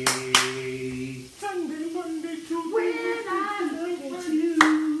 Sunday, Monday, Tuesday. When I look at you,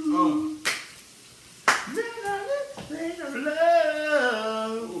 when I think of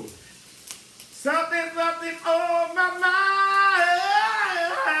love, something on my mind.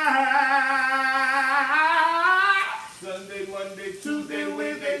 Sunday, Monday, Tuesday,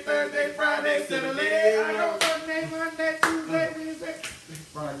 Wednesday, Thursday, Friday, Saturday. I go Sunday, Monday, Tuesday, Wednesday,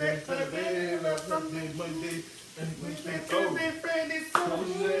 Friday, Saturday, Sunday, Monday, Wednesday, Thursday, Friday,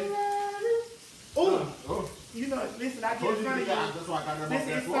 Saturday. Oh, you know, listen, I get in front of you. That's why I got that. Listen,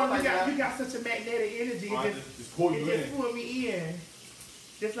 it's fun. You got such a magnetic energy. It just pull you in. pull me in.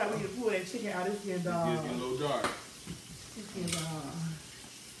 Just like when you pull that chicken out, it's getting dark. It's getting a little dark. It's getting dark.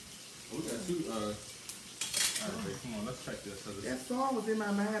 We got two. Alright, come on, let's check this. That song was in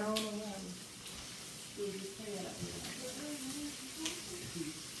my mind. I don't know why.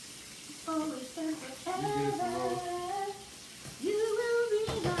 Always think forever. You will be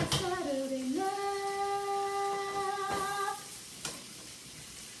my Saturday night.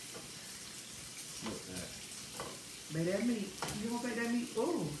 What's that? Baby, that meat. You gonna make that meat?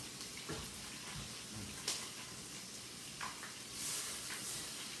 Oh.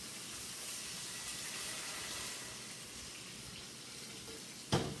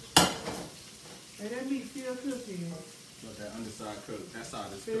 Hey, that meat still cooking. Let that underside cook. That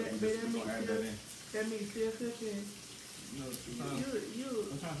side is Baby, cooked. that We're meat gonna add still, that in. that meat still cooking. You know, sometimes You. you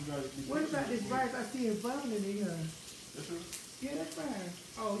gotta keep What about this rice? I see it bubbling in here. That's it. Yeah, that's fine.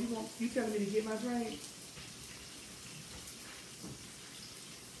 Oh, you telling me to get my drink?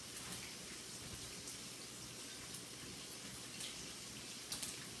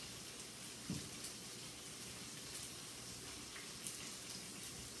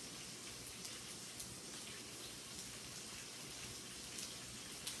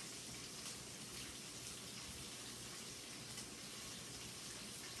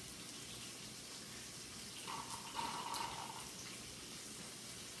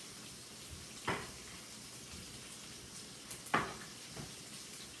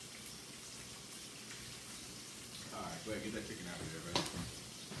 Alright, go ahead, get that chicken out of there, man.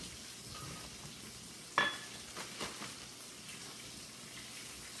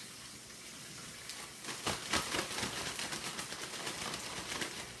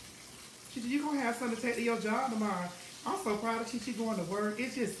 Chichi, you gonna have something to take to your job tomorrow. I'm so proud of Chichi going to work.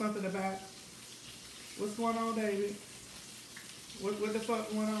 It's just something about what's going on, David. What the fuck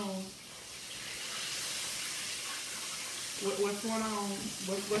going on? What's going on?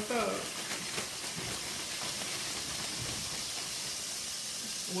 What's up?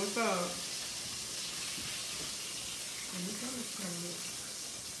 What's up? Let me try this kind of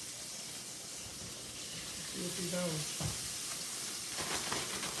see what she does.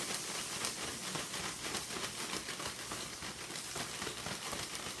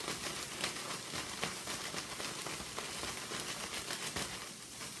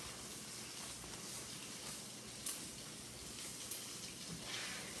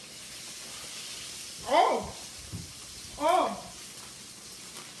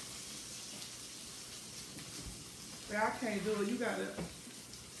 I can't do it. You gotta.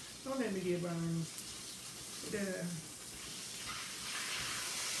 Don't let me get burned. Yeah.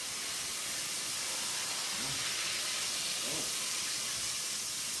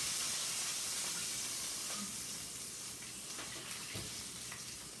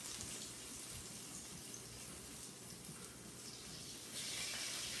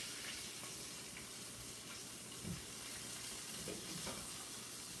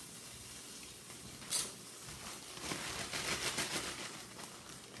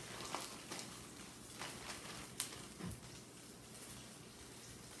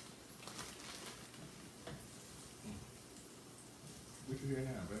 What you hear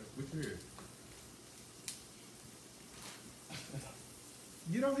now, babe? What you hear?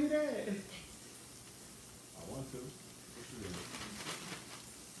 You don't hear that? I want to. What you hear?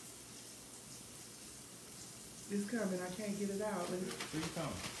 It's coming. I can't get it out. Where you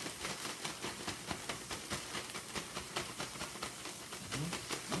coming?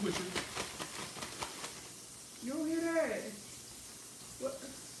 I'm with you. You don't hear that? What?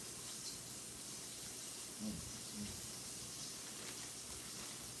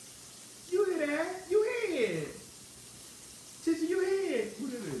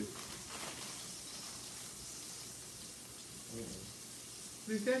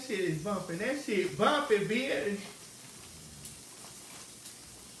 That shit is bumping. That shit bumping, bitch.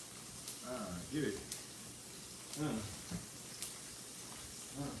 Get it.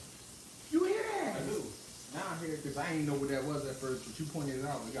 You hear that? I do. Now I hear it because I ain't know what that was at first, but you pointed it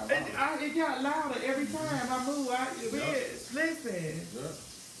out. It got louder. It got louder every time I move. Bitch, listen. Yep.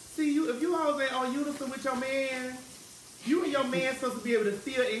 See, if you always on unison with your man, you and your man supposed to be able to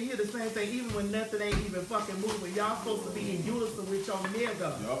feel and hear the same thing even when nothing ain't even fucking moving. Y'all supposed to be in unison with your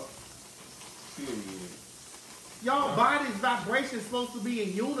nigga. Yup. Y'all body's vibration supposed to be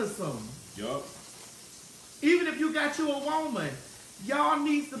in unison. Yup. Even if you got you a woman, y'all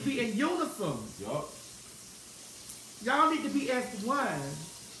needs to be in unison. Yup. Y'all need to be as one.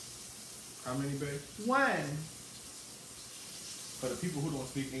 How many, babe? One. For the people who don't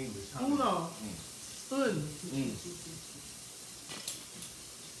speak English. How Uno. Un.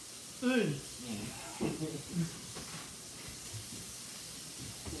 Un.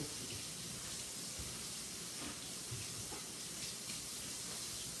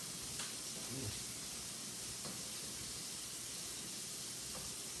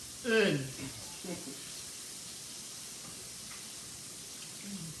 Un.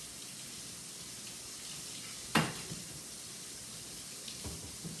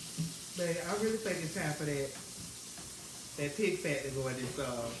 Babe, I really think it's time for that pig fat to go in this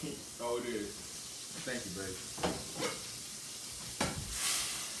Oh, it is. Thank you, babe.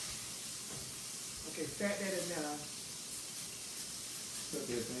 Okay, stack that in there. Put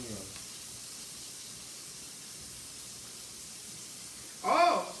that thing on.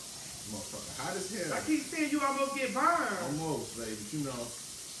 Oh! Motherfucker, hot as hell. I keep seeing you almost get burned. Almost, baby. But you know,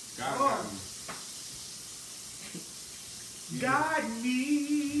 God Oh. got me. God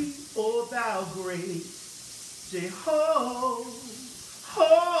me, oh thou great Jehovah.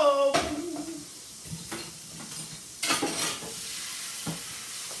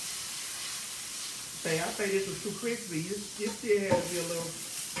 Say, I say this was too crispy. You still has me a little.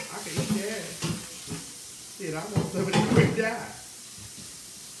 I can eat that. Shit, I want some of that quick die.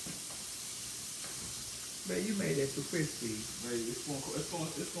 Man, you made that too crispy. Baby, it's gonna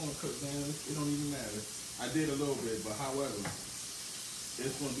cook down. It don't even matter. I did a little bit, but however,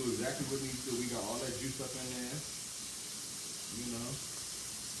 it's gonna do exactly what it needs to do. We got all that juice up in there, you know.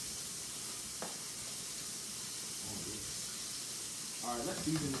 All right, let's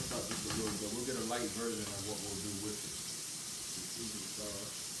season this up just a little bit. We'll get a light version of what we'll do with it. Season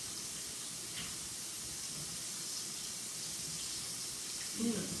sauce.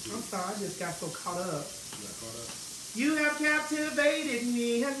 I'm sorry, I just got so caught up. You got caught up? You have captivated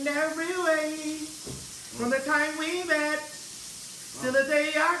me in every way. From the time we met till the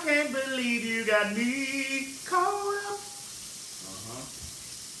day I can't believe you got me caught up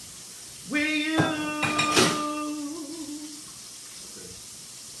with you. Okay.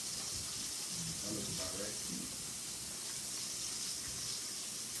 That looks about right.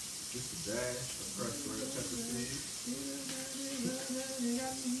 Just a dash of crushed red pepper seeds.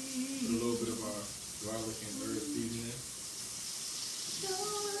 A little bit of our garlic and herb seasoning.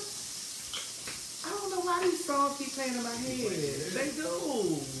 I don't know why these songs keep playing in my head. They do.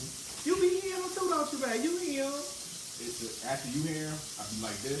 You be hearing them too, don't you, man? You hear them. After you hear them, I be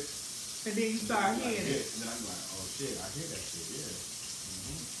like this. And then you start like hearing it. this, and then I'm like, oh shit, I hear that shit, yeah.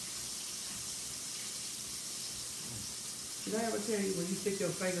 Did I ever tell you when you stick your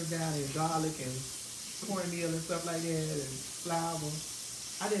fingers down in garlic and cornmeal and stuff like that and flour?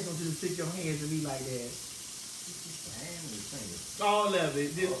 I just want you to stick your hands in me like that. Hand and fingers. All of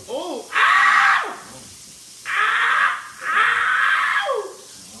it. Just, ow! Ow!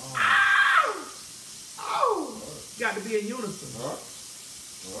 Ow! Got to be in unison.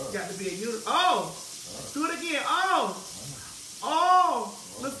 Got to be in unison. Oh! Do it again. Oh! Oh!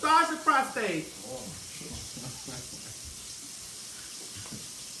 Massage the prostate.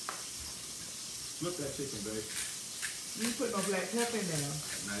 Flip that chicken, babe. You ain't put no black pepper in there.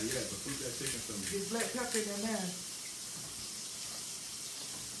 Not yet, but flip that chicken for me. There's black pepper in there now.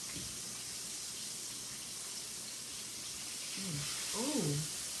 Oh,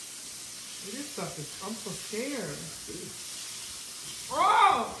 this stuff is, I'm so scared.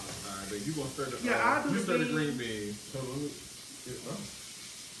 Oh! Alright, babe, you gonna stir the I'll do you the stir the beans. green beans. So let me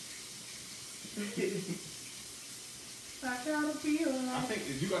I gotta feel I like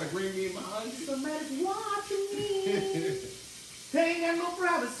think you got a green bean behind you. somebody's watching me. They ain't got no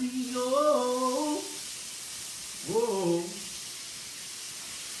privacy, oh. Whoa.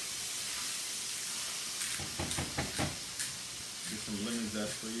 Get some lemon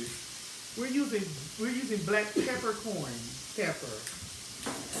zest for you. We're using black peppercorn pepper.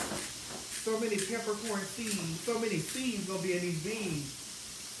 So many peppercorn seeds, so many seeds gonna be in these beans.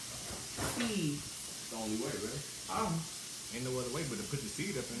 seed. It's the only way, right? Ain't no other way but to put the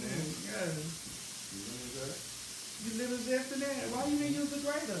seed up in there. Yeah. You know that? You little zest in that. Why you didn't use the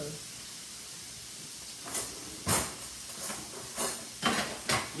grater?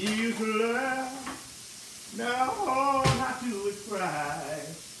 You used to love, now all I do is cry.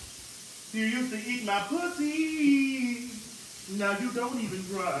 You used to eat my pussy, now you don't even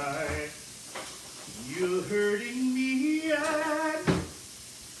cry. You're hurting me and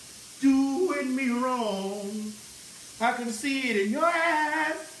doing me wrong. I can see it in your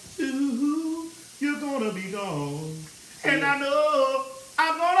eyes too. You're gonna be gone, and I know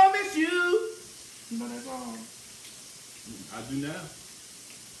I'm gonna miss you. You know that song? I do now.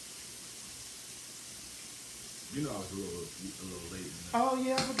 You know I was a little late. Oh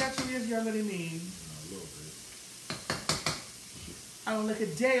yeah, I forgot you is younger than me. A little bit. I don't look a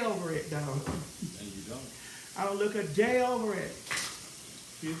day over it, though. And you don't. I don't look a day over it.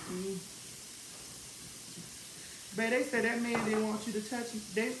 But they said that man didn't want you to touch him.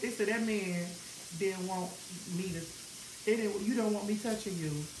 They said that man didn't want me to. You don't want me touching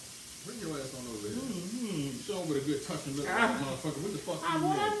you. Bring your ass on over here. Mm-hmm. Show him with a good touch and look like motherfucker. What the fuck I you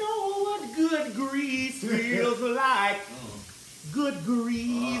want to mean? know what good grease feels like. Good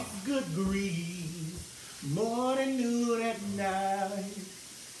grease, good grease. Morning, noon, at night.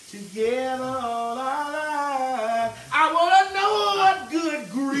 Together all our lives. I want to know what good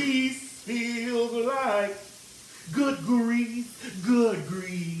grease feels like. Good grease, good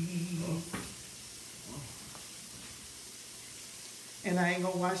grease. And I ain't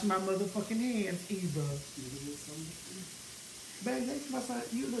gonna wash my motherfucking hands either. Baby, that's my son.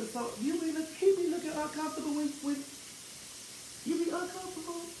 You look so. He be looking uncomfortable when you be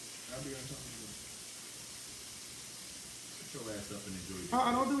uncomfortable. I'll be uncomfortable. Put your ass up and enjoy it.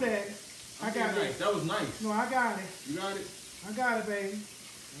 Don't do that. I got nice. it. That was nice. No, I got it. You got it? I got it, baby.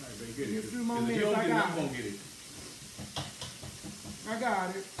 All right, baby, get Give me it. a few more If you minutes, don't I get it, got I'm it. gonna get it. I got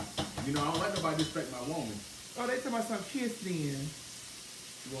it. You know, I don't like nobody disrespect my woman. Oh, they tell my son kiss then.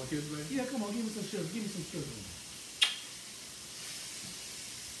 You want a kiss, baby? Yeah, come on, give me some sugar. Give me some sugar.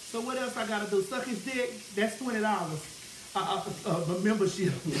 So what else I gotta do? Suck his dick? That's $20. A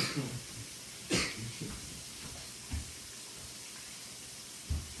membership.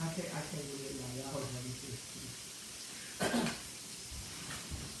 I can't do it now. Y'all hold on.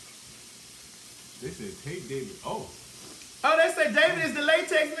 They said, hey, David. Oh, they say David is the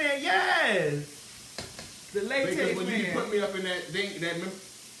latex man. Yes. The latex Because when man. you put me up in that thing,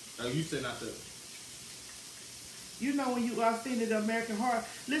 you said not to. You know when I seen it, American Horror.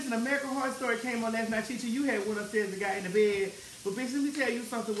 Listen, American Horror Story came on last night. Teacher, you had went upstairs and got in the bed. But bitch, let me tell you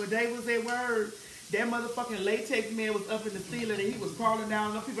something. When Dave was at work, that motherfucking latex man was up in the ceiling and he was crawling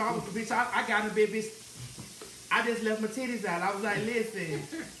down on people. I was bitch. I got in bed, bitch. I just left my titties out. I was like, listen.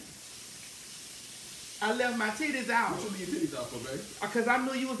 I left my titties out. What you leave your titties out for, baby? Because I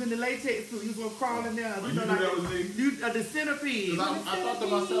knew you was in the latex suit. You was going to crawl in there. Oh, you knew that was me? The centipede. I thought to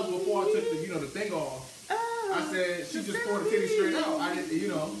myself before I took the thing off. I said, she just pulled the titties straight out. I didn't, you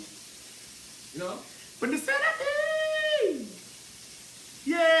know. But the centipede.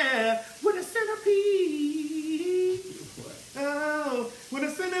 Yeah, with a centipede. What? Oh, with a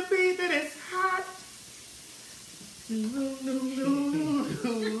centipede that is hot.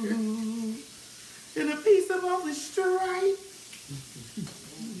 And a piece of all the stripe.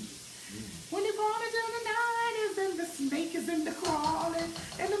 When you fall into the night is and the snake is in the crawling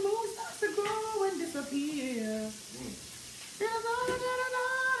and the moon starts to grow and disappear.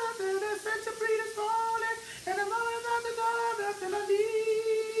 The centipede is falling and the moon is on the door till I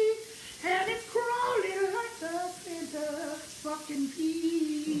leave. And it's crawling like the center fucking pea.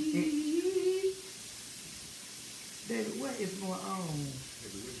 David, what is going on?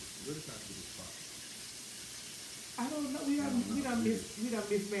 Where the time to this spot? I don't know. We done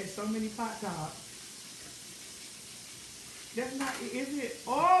mismatched so many pot tops. That's not, is it?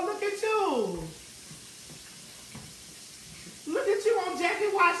 Oh, look at you. Look at you on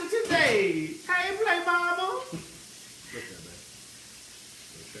Jackie Washington Day. Hey, play mama. Look at that.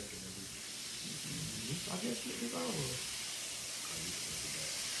 We're checking everything. I guess it's over.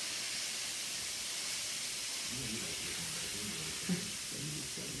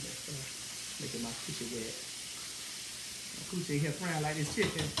 Making my coochie wet. My coochie here frying like this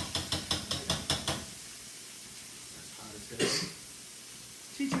chicken. That's hot as hell.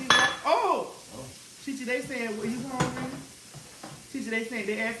 Chichi, oh! Chichi, they saying, were you hungry? Chichi,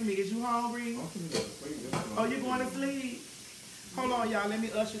 they asking me, is you hungry? Oh, you going to sleep? Hold on, y'all. Let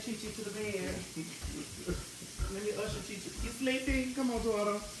me usher Chichi to the bed. Let me usher Chichi. You sleepy? Come on,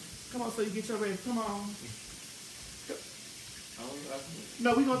 daughter. Come on, so you get your rest. Come on.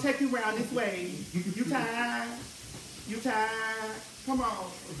 No, we gonna take you around this way. You tired? You tired? Come on,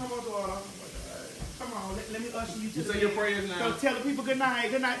 daughter. Come on, let me usher you to You the say your bed. prayers now. So tell the people good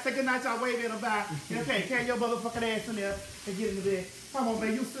night. Good night. Say good night, y'all. Wave in about. Okay, carry your motherfucking ass in there and get in the bed. Come on,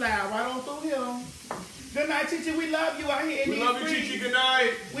 baby. You slide right on through here. Good night, Chichi. We love you out here in We these love you, streets. Chichi. Good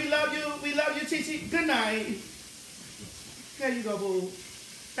night. We love you. We love you, Chichi. Good night. There you go, boo.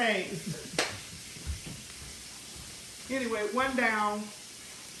 Thanks. Anyway, one down.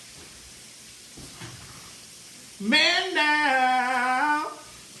 Man down.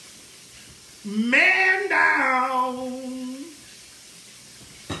 Man down.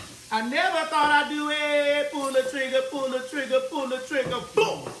 I never thought I'd do it. Pull the trigger, pull the trigger, pull the trigger.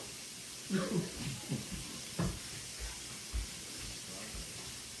 Boom.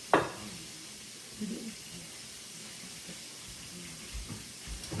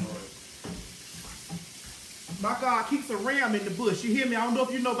 My God keeps a ram in the bush. You hear me? I don't know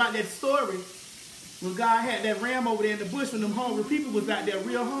if you know about that story. When God had that ram over there in the bush when them hungry people was out there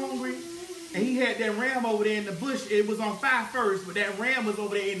real hungry. And he had that ram over there in the bush. It was on fire first, but that ram was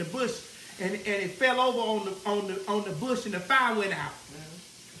over there in the bush. And it fell over on the bush and the fire went out.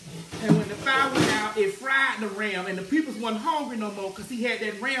 And when the fire went out, it fried the ram. And the people wasn't hungry no more because he had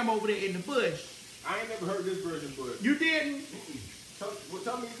that ram over there in the bush. I ain't never heard this version, but You didn't?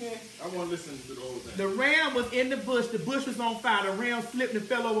 tell me again. I want to listen to the whole thing. The ram was in the bush. The bush was on fire. The ram slipped and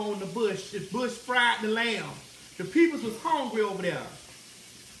fell over on the bush. The bush fried the lamb. The people was hungry over there.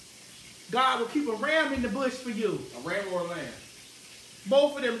 God will keep a ram in the bush for you. A ram or a lamb?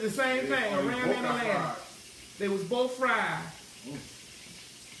 Both of them the same thing. A Oh, ram both and a got lamb. fried. They was both fried.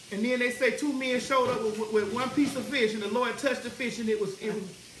 And then they say two men showed up with one piece of fish, and the Lord touched the fish, and it was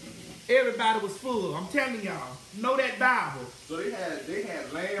everybody was full. I'm telling y'all, know that Bible. So they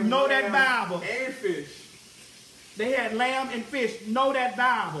had lamb, Know that lamb, Bible. and fish. They had lamb and fish. Know that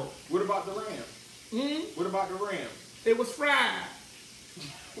Bible. What about the ram? What about the ram? It was fried.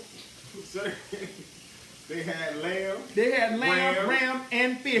 So they had lamb. They had lamb, Ram, ram,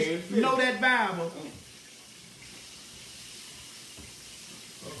 and fish. and fish. Know that Bible.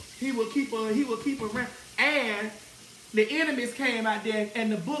 He will keep a ram. And the enemies came out there,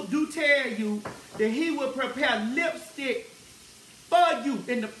 and the book do tell you that he will prepare lipstick for you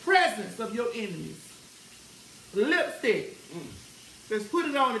in the presence of your enemies. Lipstick. Just put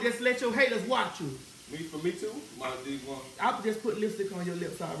it on and just let your haters watch you. For me too? These ones. I just put lipstick on your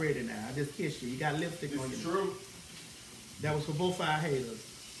lips already now. I just kissed you. You got lipstick This on your is lips. true. That was for both our haters.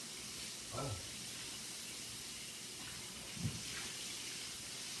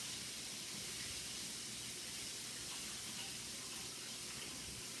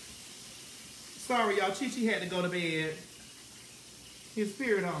 Sorry, y'all. Chi-Chi had to go to bed. His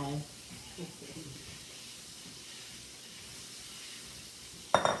spirit on.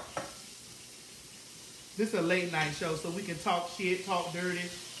 This is a late night show, so we can talk shit, talk dirty,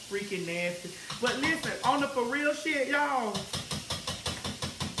 freaking nasty. But listen, on the for real shit, y'all.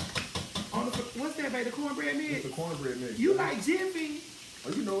 What's that, baby? The cornbread mix? It's the cornbread mix. You like Jiffy? Oh,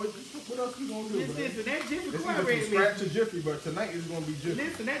 you know it. What else you gonna do? Listen, that Jiffy It's either cornbread from scratch mix. or Jiffy, but tonight is gonna be Jiffy.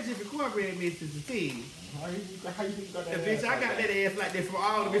 Listen, that Jiffy cornbread mix is the tea. How you think you got that? Bitch, ass I like got that ass like that from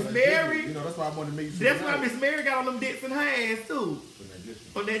all of Oh, Miss that Mary. Jiffy. You know, that's why I wanted to make you some That's why tonight. Miss Mary got all them dents in her ass too. For that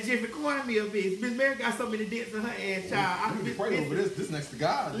Jiffy. On that Jiffy cornmeal bitch. Miss Mary got so many dents in her ass, child. You can pray over this next to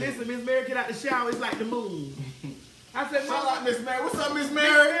God. Listen, Miss Mary get out the shower, it's like the moon. I said, Shout Mama, out Miss Mary. What's up, Miss Miss Mary?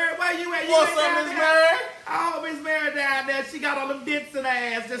 Mary, where you at? You What's ain't up, down Miss there? Mary? Oh, Miss Mary down there. She got all them dents in her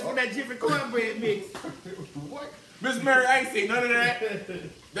ass just from that Jiffy cornbread mix. What? Miss Mary, I ain't say none of that.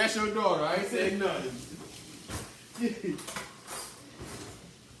 That's your daughter. I ain't say nothing.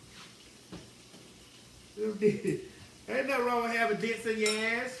 Ain't nothing wrong with having dents in your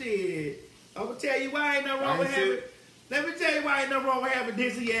ass, shit. I'm gonna tell you why ain't nothing wrong with having. Let me tell you why ain't nothing wrong with having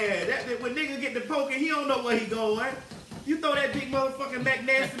dents in your ass. That when niggas get to poking, he don't know where he going. You throw that big motherfucking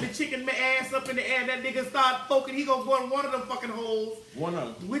McNasty the chicken ass up in the air, that nigga start poking, he gonna go in one of them fucking holes. One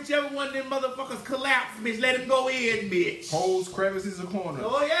of them. Whichever one of them motherfuckers collapse, bitch, let him go in, bitch. Holes, crevices, or corners.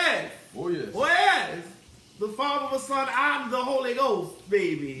 Oh yes. Oh, yes. Oh yes. The Father, the Son, I'm the Holy Ghost,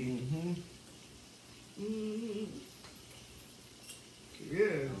 baby. Yeah.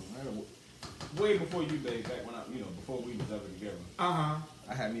 Way before you, babe, back when before we was ever together. I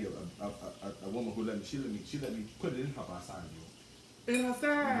had me a woman who let me put it in her outside, yo. In her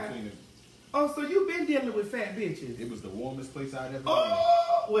side. Between the- Oh, so you been dealing with fat bitches? It was the warmest place I'd ever been.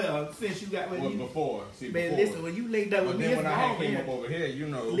 Oh, well, since you got when Well, you, before. See, man, before. listen, when you laid down with But me, then it's when I had wrong, came man. up over here, you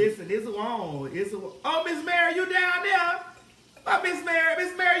know. Listen, it's wrong. Oh, Miss Mary, you down there? Oh, Miss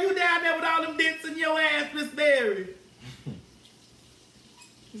Mary, you down there with all them dents in your ass, Miss Mary?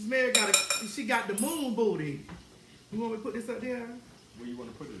 This man she got the moon booty. You want me to put this up there? Where you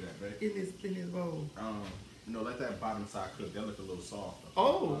want to put it at, babe? In this bowl. Let that bottom side cook. That look a little soft.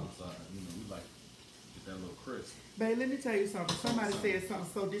 Oh. Bottom side. We like get that little crisp. Babe, let me tell you something. Somebody said something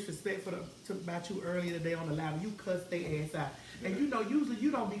so disrespectful about you earlier today on the live. You cussed their ass out. Yeah. And usually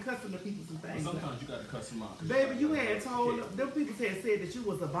you don't be cussing the people some things. Well, sometimes you got to cuss them out. Baby, you had told them people had said that you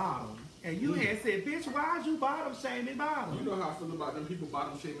was a bottom. And you had said, bitch, why'd you bottom shaming bottom? You know how I feel about them people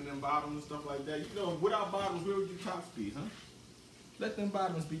bottom shaming them bottoms and stuff like that. Without bottoms, where would your tops be, huh? Let them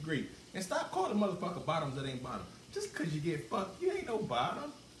bottoms be great. And stop calling motherfucker bottoms that ain't bottom. Just cause you get fucked, you ain't no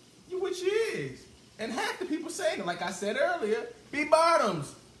bottom. You what you is. And half the people saying it, like I said earlier, be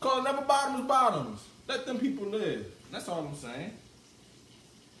bottoms. Calling other bottoms bottoms. Let them people live. That's all I'm saying.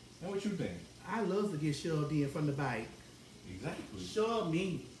 And what you think? I love to get shoved in from the bike. Exactly. Shove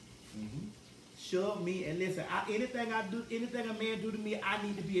me. Mm-hmm. Shove me. And listen, anything a man do to me, I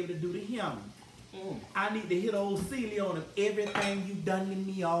need to be able to do to him. I need to hit old Celie on him. Everything you done to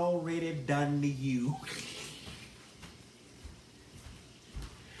me already done to you.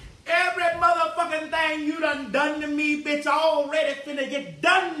 Every motherfucking thing you done to me, bitch, already finna get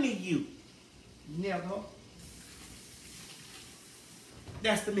done to you. Never.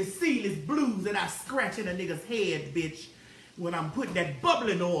 That's the Miss Celie's blues that I scratch in a nigga's head, bitch, when I'm putting that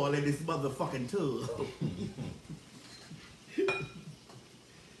bubbling oil in this motherfucking tub.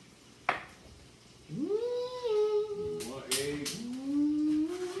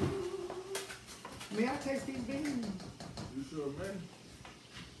 May I taste these beans? You sure, man?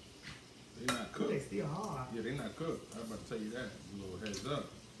 They not cooked. They still hard. Yeah, they not cooked. I'm about to tell you that. A little heads up.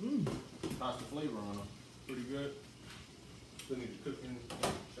 How's the flavor on them? Pretty good. Still need to cook in.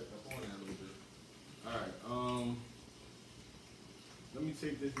 Check up on that a little bit. All right. Let me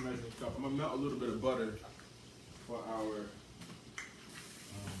take this measuring cup. I'm gonna melt a little bit of butter for our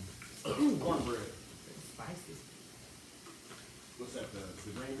cornbread. Spicy. What's that?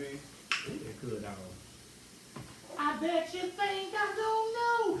 The green beans? They're good, dog. I bet you think I don't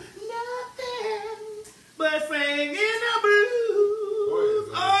know nothing but singing the blues.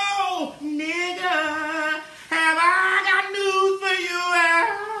 Oh, nigga, have I got news for you?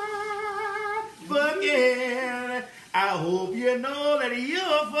 Fucking, I hope you know that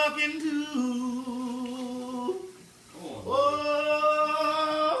you're fucking too.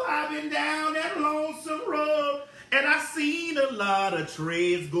 Oh, I've been down that lonesome road and I seen a lot of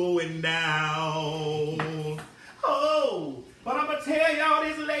trades going down. Oh, but I'm gonna tell y'all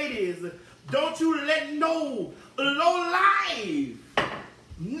this, ladies, don't you let no low life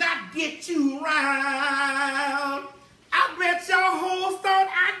not get you round. I bet y'all hoes thought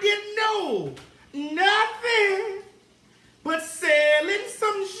I didn't know nothing but selling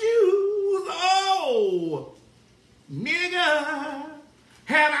some shoes. Oh, nigga,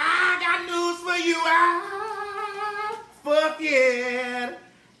 have I got news for you? Fucking,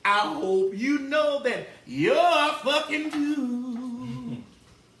 I hope you know that you're fucking too.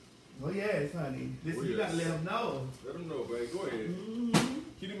 Oh yes, honey. Listen, you gotta let them know. Let them know, babe. Go ahead. Mm-hmm. Can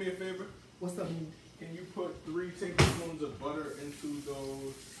you do me a favor? What's up? Can you put 3 tablespoons of butter into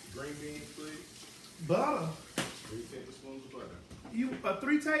those green beans, please? Butter. 3 tablespoons of butter. You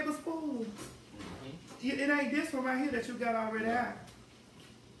 3 tablespoons. Mm-hmm. It ain't this one right here that you got already out.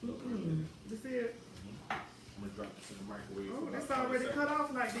 This is. I'm gonna drop this in the microwave. Oh, that's already cut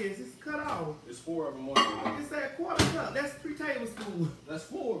off like this. It's cut off. It's 4 of them on there. It's that quarter cup. That's 3 tablespoons. That's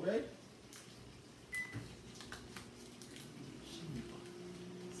 4, babe.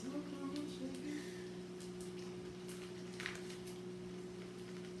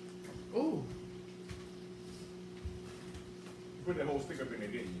 Ooh. You put that whole stick up in there,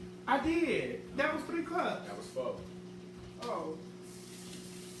 didn't you? I did. That was 3 cups. That was 4. Oh.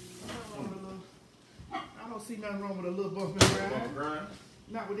 I don't see nothing wrong with a little bump and grind.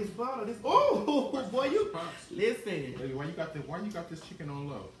 Not with this butter. This. Oh, boy, you. Listen. Baby, why you got this chicken on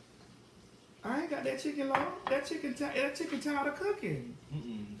low? I ain't got that chicken low. That chicken tired of cooking.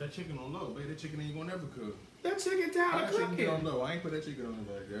 That chicken on low, baby. That chicken ain't gonna never cook. That chicken tired of cooking. On low. I ain't put that chicken on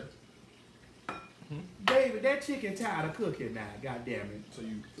there like that. David, that chicken tired of cooking now. God damn it. So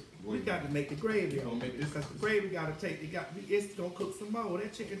you. We got to make the gravy on it. because the gravy got to take. It's gonna cook some more.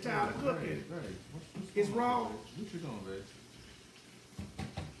 That chicken tired of cooking. Right. It's raw. What you doing, babe?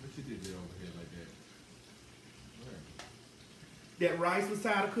 What you did there over here like that? That rice was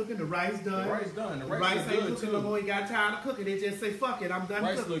tired of cooking. The rice done. The rice done. The rice ain't good cooking too. no more. He got tired of cooking. They just say, "Fuck it, I'm done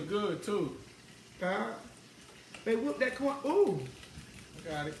Rice cooking." look good too. They whoop that corn. Ooh, I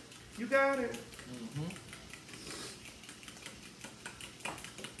got it. you got it.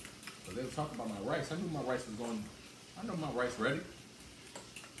 So they were talking about my rice. I knew my rice was going. I know my rice ready.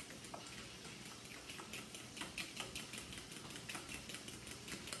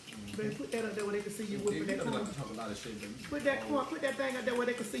 baby. Put that up there where they can see you whipping that corn. Talk a lot of shit, baby. Put that corn, put that thing up there where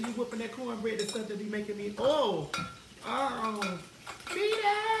they can see you whipping that cornbread and stuff that be making me. Oh. Beat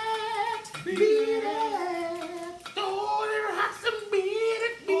it. Beat it. Oh, there has to beat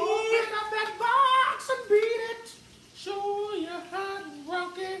it. Open up that box and beat it. Show you how to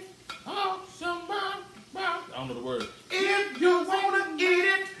rock it. Oh, somebody. I don't know the word. If you wanna eat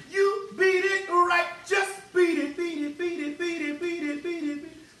it, you beat it right. Just beat it, beat it, beat it, beat it, beat it, beat it, beat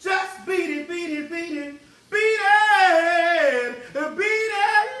it. Just beat it, beat it, beat it, beat it, beat it.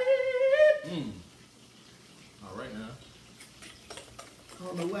 All right now. I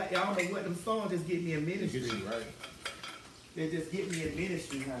don't know what them songs just get me in ministry. Get you right. They just get me in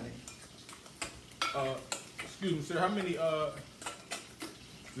ministry, honey. Excuse me, sir. How many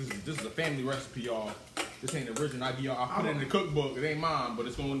This is a family recipe, y'all. This ain't the original. I put it in the cookbook. It ain't mine, but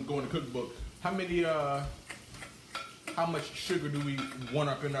it's gonna go in the cookbook. How much sugar do we want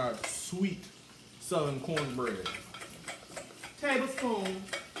up in our sweet Southern cornbread? Tablespoon.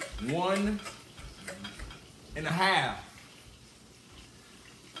 1.5.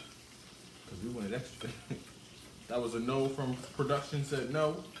 Because we wanted extra. That was a no from production, said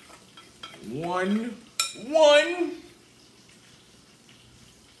no. One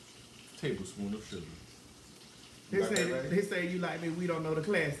tablespoon of sugar. They say you like me, we don't know the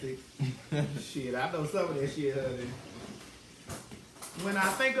classics. Shit, I know some of that shit, honey. When I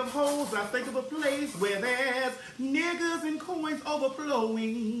think of hoes, I think of a place where there's niggas and coins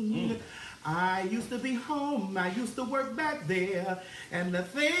overflowing. I used to be home, I used to work back there, and the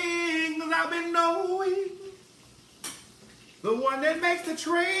things I've been knowing. The one that makes the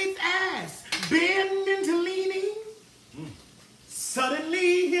trade's ass bend into leaning.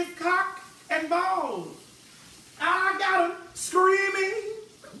 Suddenly his cock and balls, I got him screaming.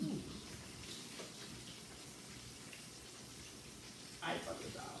 I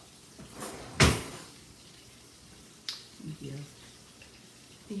fucking dog. Thank you.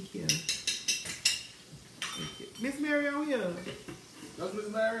 Thank you. Miss Mary on here. That's Miss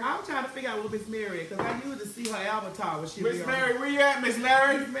Mary? I'm trying to figure out what Miss Mary is, because I usually see her avatar when she Miss Mary, where you at, Miss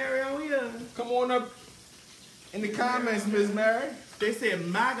Mary? Miss Mary on here. Come on up in the comments, Miss Mary. They said,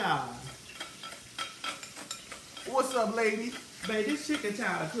 my God. What's up, lady? Babe, this chicken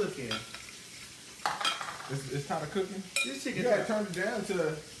tired of cooking. It's tired of cooking? This chicken You gotta turn it down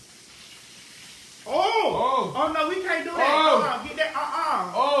to... Oh, no, we can't do that. Get that,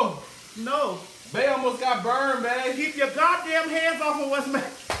 Oh! No. Bae almost got burned, man. Keep your goddamn hands off of what's made.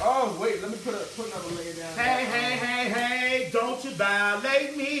 Oh, wait, let me put another layer down. Hey, don't you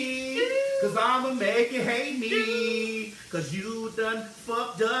violate me, cause I'ma make you hate me, cause you done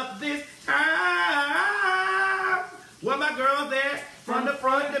fucked up this time. Where my girls at? From the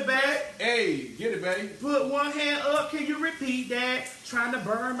front to back. Hey, get it, baby. Put one hand up, can you repeat that? Trying to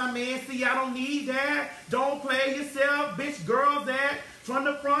burn my man, see I don't need that. Don't play yourself, bitch, girls at. From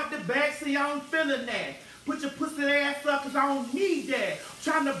the front to back, see I don't feeling that. Put your pussy ass up, cause I don't need that.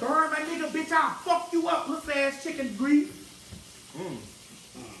 Trying to burn my nigga, bitch, I'll fuck you up, pussy ass chicken grease.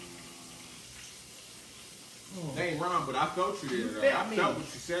 They ain't wrong, but I felt you there, though. I felt what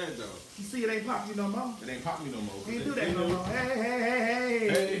you said, though. You see, it ain't pop you no more. It ain't pop me no more. We ain't do that no more. Hey.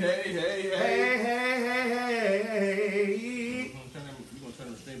 You gonna turn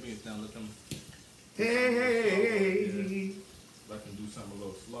them string beans down, let them... Hey. Let them do something a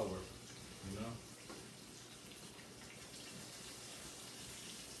little slower, you know?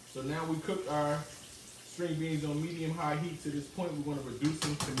 So now we cooked our string beans on medium-high heat to this point. We're going to reduce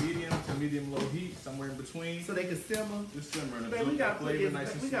them to medium-low heat, somewhere in between. So they can simmer? Just simmer and Man, we gotta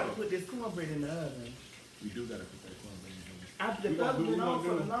absorb put this cornbread in the oven. We do got to put that cornbread in the oven. I've been been on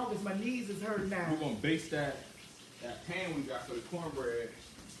for the longest. My knees is hurting now. We're going to baste that pan we got for the cornbread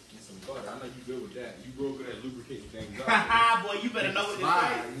in some butter. I know you good with that. You real good at lubricating things up. Boy, you better know what this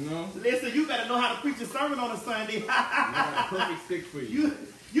is. You know? Listen, you better know how to preach a sermon on a Sunday. I got a perfect stick for you.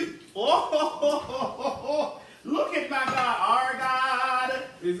 Look at my God, our God.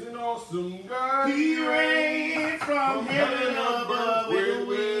 Is an awesome God. He reigns from heaven above with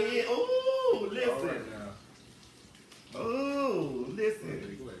wind. Oh, listen. All right now. Oh,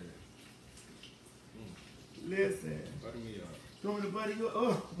 listen. Go ahead. Listen. Butter me up. You want me to butter you up?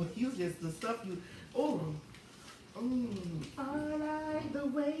 Oh, but you just, the stuff you, oh. I like the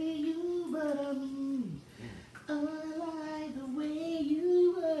way you butter me. I like the way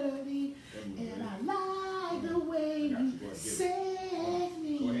you butter me. And I like the way you set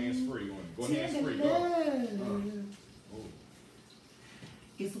me. Go hands-free. Go hands-free. Go.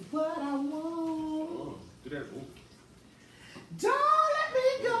 It's what I want. Oh, do that. Oh. Don't let me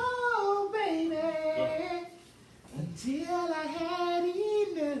go, baby. Go. Until I had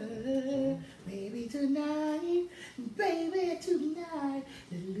enough.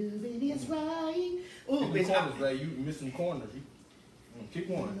 letters, babe. You missing corners. Keep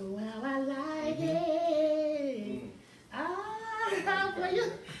going. You know how I like it.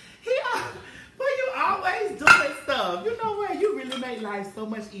 But you always doing stuff. You know what? You really make life so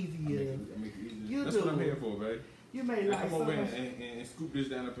much easier. That's what I'm here for, babe. You made life come so over much. and scoop this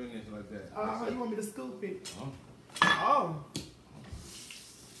down up in there like that. Oh, you want me to scoop it? Oh. Oh.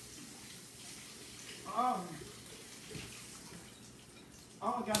 Oh.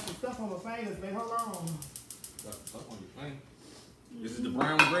 Oh, I got some stuff on my fingers, man. Hold on. Got some stuff on your finger. This is the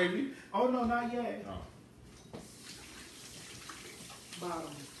brown gravy? Oh, no, not yet. Oh.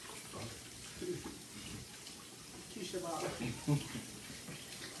 Bottom. Keisha bottom.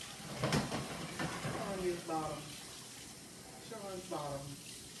 Orange bottom. Orange bottom.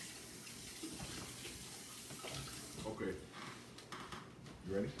 Okay.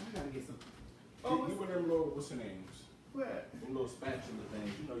 You ready? I gotta get some. Oh, you one of them little, what's her names? What? Them little spatula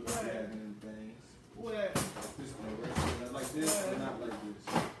things. You know you What? have them things. What? This thing, right? Not like this, and not like this.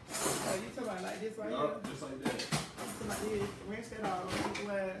 Oh, you talking about like this right here? Yup, just like that. Something like this. Rinse that off.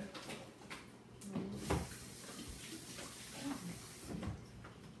 What?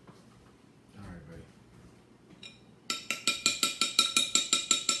 All right, babe.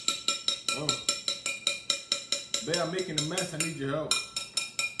 Oh. Babe, I'm making a mess. I need your help.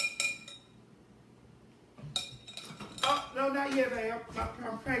 Oh, no, not yet, babe.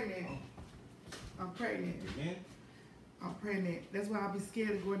 I'm pregnant. I'm pregnant. Again? I'm pregnant. That's why I be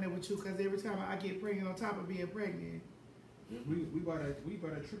scared of going there with you, because every time I get pregnant on top of being pregnant. We buy that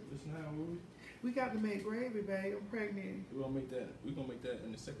triplets now, will we? We got to make gravy, babe. I'm pregnant. We're gonna make that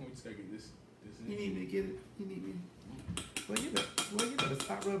in the second. We just gotta get this in. You need me to get it. You need me. Well, you better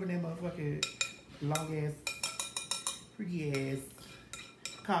stop rubbing that motherfucking long ass, pretty ass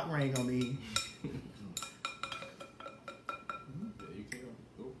cock ring on me. Yeah, you can't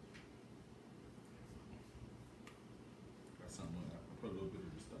go. Got something on that. I put a little bit of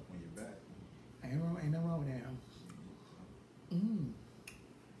the stuff on your back. Ain't nothing wrong with that.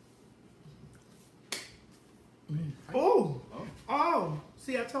 Oh!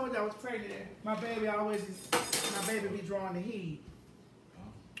 See, I told you I was pregnant. My baby be drawing the heat.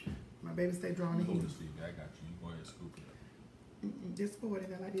 My baby stay drawing the heat. Hold this for you. I got you. You go ahead and scoop it up. Just pour it in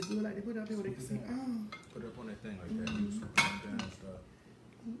there like this. Do it like this. Put it up there where they can see. Oh. Put it up on that thing like that. You scoop it down and stuff.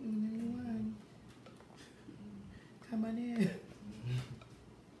 Come on in.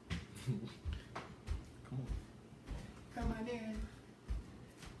 Come on in.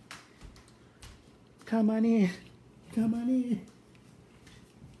 Come on in. Come on in.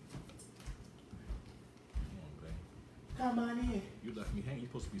 Come on in. You left me hanging. You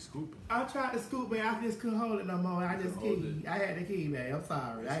supposed to be scooping. I tried to scoop, but I just couldn't hold it no more. I just keyed. I had the key, man. I'm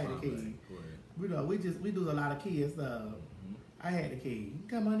sorry. I had the key. We know we do a lot of key stuff. I had the key.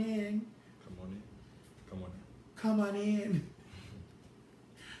 Come on in. Come on in. Come on in. Come on in.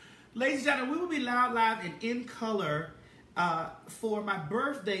 Ladies and gentlemen, we will be live and in color for my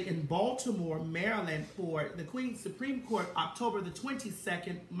birthday in Baltimore, Maryland, for the Queen's Supreme Court, October the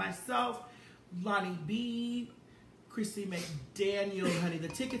 22nd. Myself, Lonnie B, Chrissy McDaniel, honey. The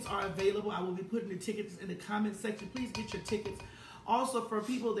tickets are available. I will be putting the tickets in the comment section. Please get your tickets. Also, for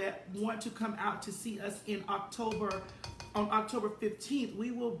people that want to come out to see us in October, on October 15th,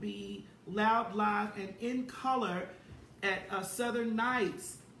 we will be loud, live, and in color at Southern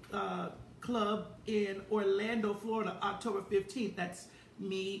Nights Club in Orlando, Florida, October 15th. That's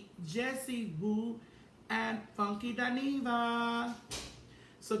me, Jesse, Woo, and Funky Daniva.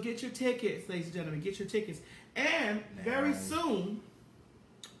 So get your tickets, ladies and gentlemen. Get your tickets. And very soon,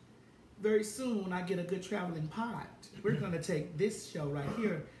 when I get a good traveling pod, we're going to take this show right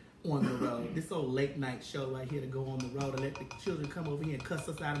here on the road. This old late night show right here to go on the road and let the children come over here and cuss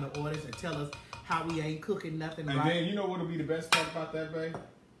us out in the audience and tell us how we ain't cooking nothing and right. And then you know what'll be the best part about that, babe?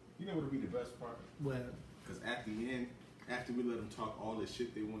 You know what'll be the best part? Well, because at the end, after we let them talk all the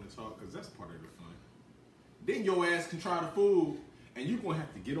shit they want to talk, because that's part of the fun, then your ass can try the food, and you're going to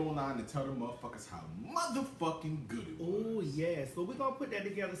have to get online and tell them motherfuckers how motherfucking good it was. Oh, yes. But we're going to put that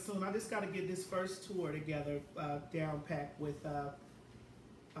together soon. I just got to get this first tour together, down packed with the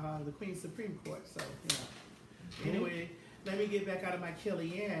Queen's Supreme Court. So, you know. Anyway, let me get back out of my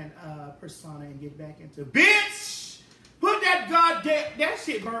Kellyanne persona and get back into... Bitch! Put that goddamn... That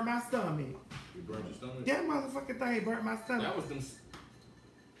shit burned my stomach. You burned your stomach? That motherfucking thing burnt my stomach. That was them...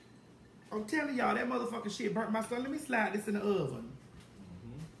 I'm telling y'all, that motherfucking shit burnt my stomach. Let me slide this in the oven.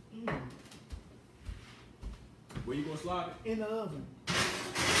 Where you gonna slide it? In the oven.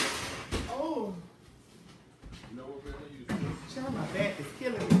 Oh. You know what we're gonna use? Y'all, my back is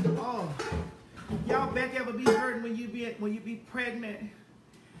killing me. Oh. Y'all back ever be hurting when you be pregnant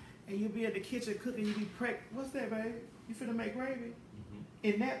and you be in the kitchen cooking, you be what's that, babe? You finna make gravy?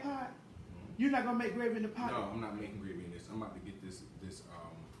 In that pot? You're not gonna make gravy in the pot? No, I'm not making gravy in this. I'm about to get this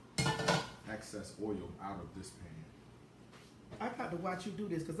excess oil out of this pan. I got to watch you do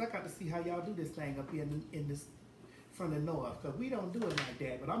this because I got to see how y'all do this thing up here in this from the north. Because we don't do it like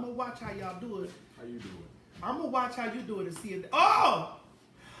that. But I'm gonna watch how y'all do it. How you do it? I'm gonna watch how you do it and see it. Now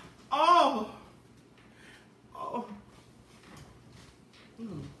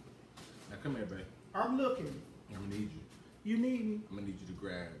come here, babe. I'm looking. I'm gonna need you. You need me? I'm gonna need you to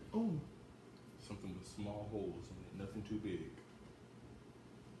grab something with small holes in it, nothing too big.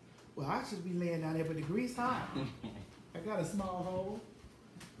 Well, I should be laying down there, but the grease hot. I got a small hole.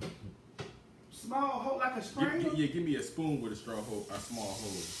 Small hole like a strainer? Yeah, give me a spoon with a small hole.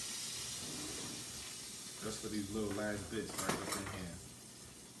 Just for these little last bits right up in here.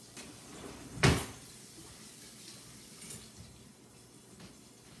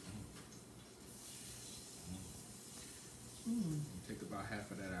 Take about half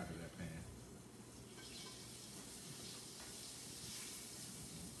of that out of that pan.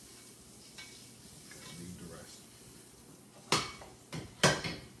 Leave the rest.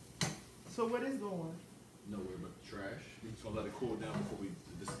 So where this going? Nowhere but the trash. We're just gonna let it cool down before we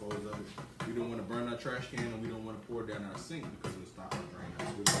dispose of it. We don't want to burn our trash can and we don't want to pour it down our sink because it'll stop our drain. So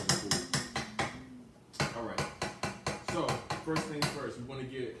we're gonna cool. All right. So first things first, we want to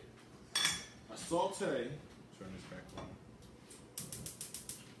get a saute. Turn this back on.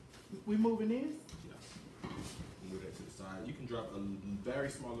 We moving this? Yes. Move that to the side. You can drop a very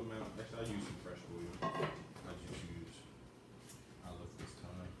small amount. Actually, I use some fresh oil. I just use olive this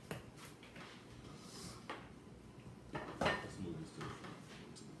time. Let's move this to the front.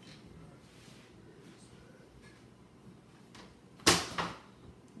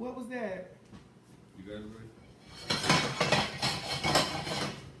 What was that? You guys ready?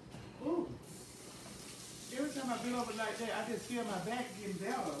 Ooh. Every time I bend over like that, I just feel my back getting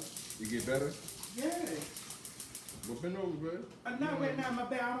better. You get better? Yeah. Well, bend over, bro. Not right now. My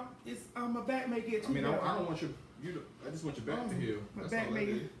back, my back may get too. I don't want I just want your back to heal. My That's back all I may.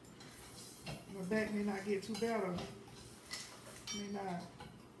 did. My back may not get too better. May not.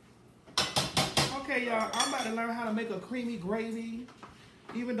 Okay, y'all. I'm about to learn how to make a creamy gravy.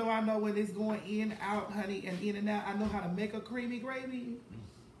 Even though I know when it's going in, out, honey, and in and out, I know how to make a creamy gravy.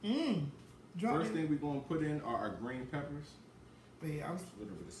 First thing we're gonna put in are our green peppers. Yeah, A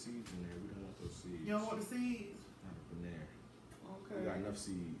little bit of seeds in there. We don't want those seeds. You don't want the seeds? Not up in there. Okay. We got enough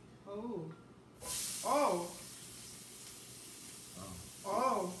seed.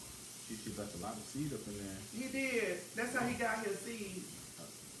 He left a lot of seed up in there. He did. That's how he got his seeds.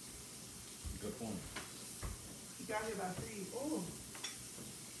 Good point. He got here by seeds.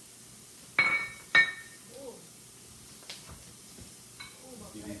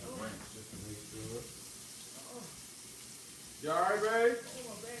 He needs a branch just to make sure. You alright, babe?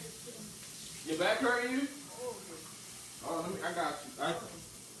 Your back hurting you? I got you.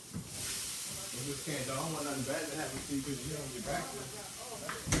 This can't. I don't want nothing bad to happen to you because you on your back.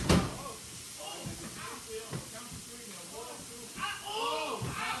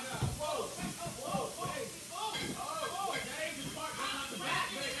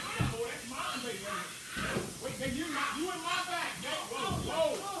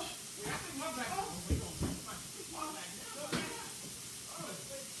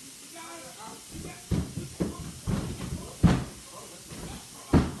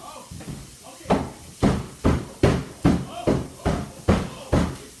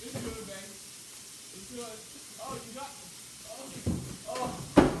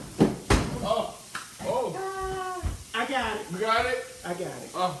 I got it. You got it? I got it.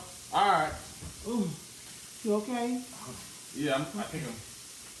 Oh, all right. Ooh. You okay? Yeah, I think I'm.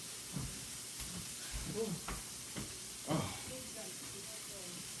 Oh.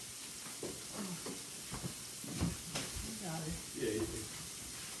 You got it. Yeah.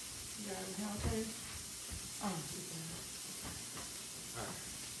 You got it. Okay? Oh, you got it. All right.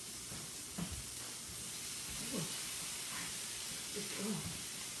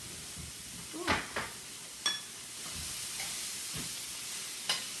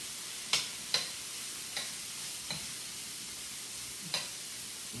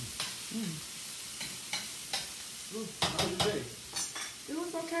 How was your day? It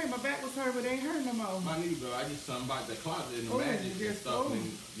was okay. My back was hurt, but it ain't hurt no more. My knee, bro. I just something about the closet and the Oh, magic yes, and stuff. oh.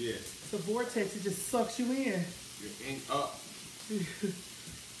 And, yeah. It's a vortex. It just sucks you in. You're in up. It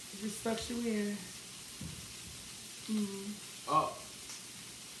just sucks you in. Up.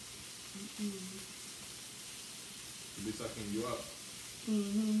 It'll be sucking you up.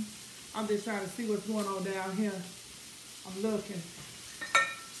 I'm just trying to see what's going on down here. I'm looking.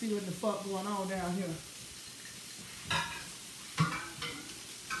 See what the fuck going on down here.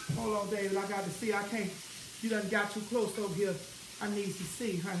 Hold on, David. I got to see. I can't. You done got too close over here. I need to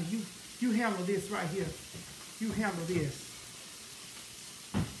see, honey. You handle this right here. You handle this.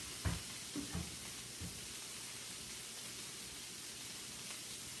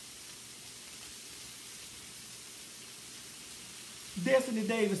 Destiny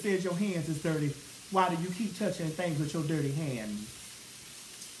Davis says your hands is dirty. Why do you keep touching things with your dirty hands?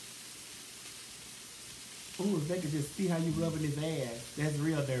 Ooh, if they could just see how you rubbing his ass. That's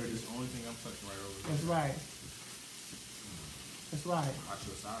real dirty. It's the only thing I'm touching right over there. That's right. That's right. Watch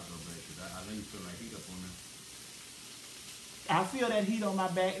your side though, baby, because I know you feel like heat up on there. I feel that heat on my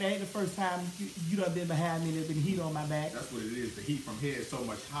back. That ain't the first time you done been behind me and there's been heat on my back. That's what it is. The heat from here is so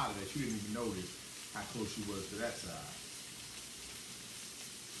much hotter that you didn't even notice how close you was to that side.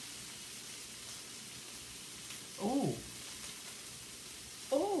 Oh.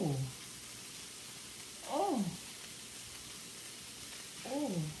 Oh. Oh.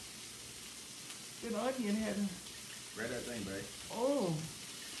 Oh. Good onion had a... Grab that thing, babe. Oh.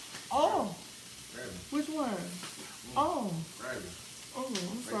 Oh. Grab it. Which one? Mm. Oh. Grab it. Oh,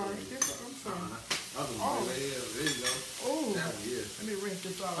 I'm sorry. I'm sorry. Other one. Oh. There you go. Oh. That one, yeah. Let me rinse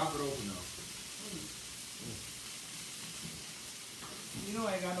this off. Pop it open now. You know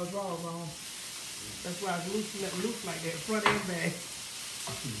I ain't got no drawers on. That's why it's loose like that. Front and back.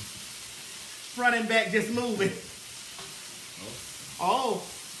 Front and back just moving. Oh.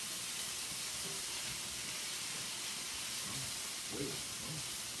 Wait.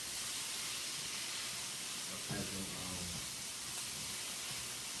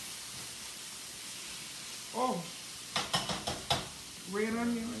 Oh. Red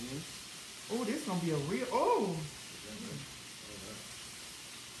onion. Oh, this gonna be a real. Oh.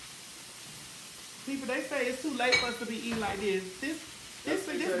 People, they say it's too late for us to be eating like this. This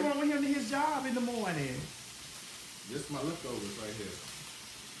going with him to his job in the morning. This is my leftovers right here.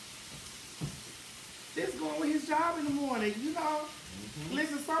 This going with his job in the morning, you know.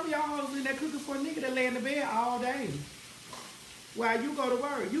 Listen, some of y'all hoes in there cooking for a nigga that lay in the bed all day. While you go to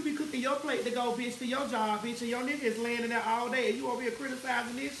work, you be cooking your plate to go, bitch, to your job, bitch, and your nigga is laying in there all day, and you over here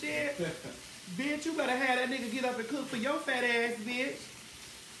criticizing this shit? Bitch, you better have that nigga get up and cook for your fat ass, bitch.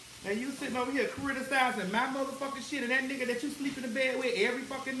 And you sitting over here criticizing my motherfucking shit and that nigga that you sleep in the bed with every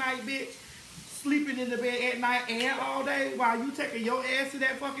fucking night, bitch. Sleeping in the bed at night and all day while you taking your ass to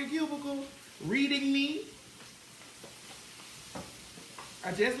that fucking cubicle, reading me.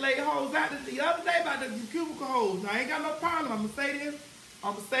 I just laid hoes out the other day about the cubicle hoes. Now, I ain't got no problem. I'm going to say this.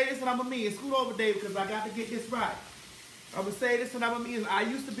 I'm going to say this and I'm going to mean it. Scoot over, Dave, because I got to get this right. I'm going to say this and I'm going to mean it. I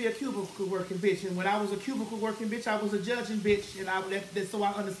used to be a cubicle working bitch. And when I was a cubicle working bitch, I was a judging bitch. And so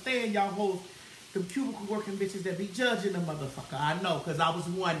I understand y'all hoes, the cubicle working bitches that be judging the motherfucker. I know, because I was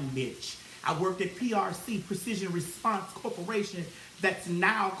one bitch. I worked at PRC, Precision Response Corporation, that's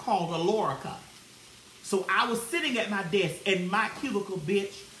now called Alorica. So I was sitting at my desk in my cubicle,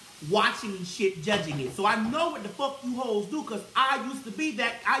 bitch, watching shit, judging it. So I know what the fuck you hoes do, because I used to be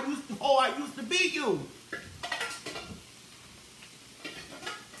that. I used to be you.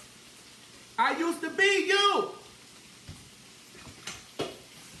 I used to be you.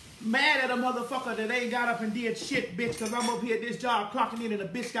 Mad at a motherfucker that ain't got up and did shit, bitch, because I'm up here at this job clocking in and a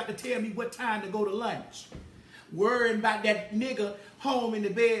bitch got to tell me what time to go to lunch. Worrying about that nigga home in the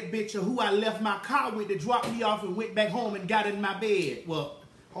bed, bitch, or who I left my car with to drop me off and went back home and got in my bed. Well,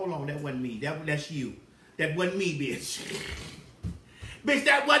 hold on, that wasn't me. That's you. That wasn't me, bitch. Bitch,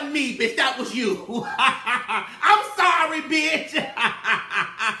 that wasn't me, bitch. That was you. I'm sorry, bitch.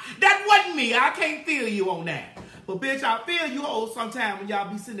 That wasn't me. I can't feel you on that. But, bitch, I feel you hoes sometime when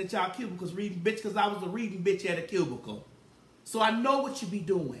y'all be sitting at y'all cubicles reading, bitch, because I was a reading bitch at a cubicle. So I know what you be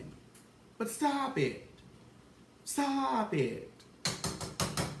doing. But stop it. Stop it.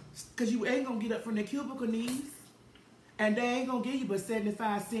 Because you ain't going to get up from the cubicle knees. And they ain't going to give you but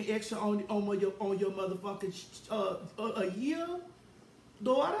 75 cents extra on your motherfucking a year,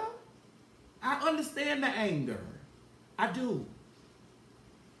 daughter. I understand the anger. I do.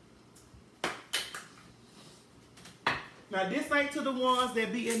 Now, this ain't to the ones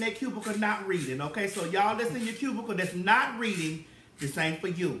that be in their cubicle not reading, okay? So, y'all that's in your cubicle that's not reading, this ain't for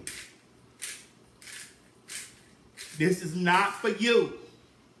you. This is not for you.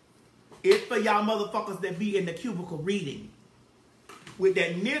 It's for y'all motherfuckers that be in the cubicle reading. with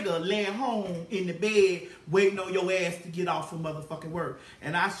that nigga laying home in the bed waiting on your ass to get off from motherfucking work.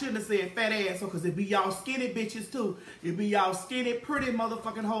 And I shouldn't have said fat asshole, because it be y'all skinny bitches too. It be y'all skinny, pretty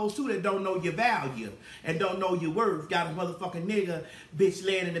motherfucking hoes too that don't know your value and don't know your worth. Got a motherfucking nigga, bitch,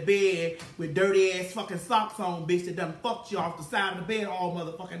 laying in the bed with dirty ass fucking socks on, bitch, that done fucked you off the side of the bed all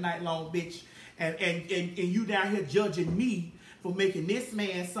motherfucking night long, bitch. And you down here judging me for making this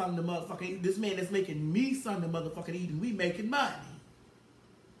man something to motherfucking, this man that's making me something to motherfucking eat, and we making money.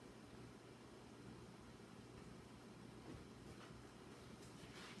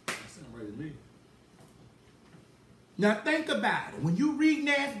 That sound right to me. Now think about it. When you reading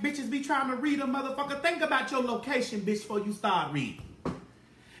ass bitches be trying to read a motherfucker, think about your location, bitch, before you start reading.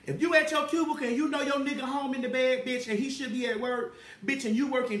 If you at your cubicle and you know your nigga home in the bed, bitch, and he should be at work, bitch, and you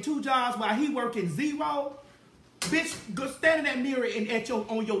working 2 jobs while he working 0, bitch, go stand in that mirror and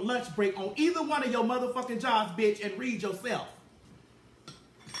on your lunch break on either one of your motherfucking jobs, bitch, and read yourself.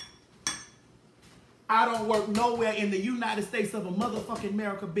 I don't work nowhere in the United States of a motherfucking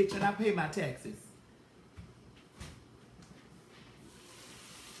America, bitch, and I pay my taxes.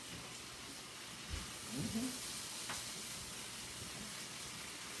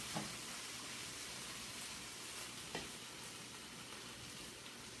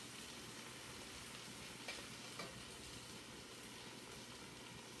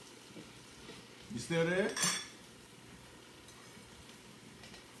 You still there?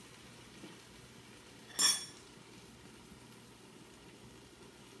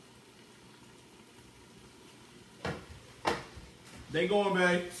 They going,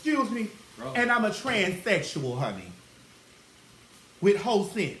 babe. Excuse me. Bro. And I'm a transsexual, honey. With whole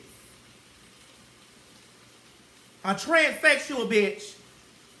sense. A transsexual, bitch.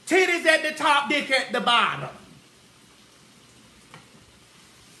 Titties at the top, dick at the bottom.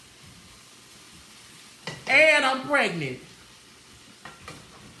 And I'm pregnant.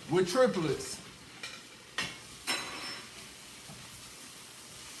 With triplets.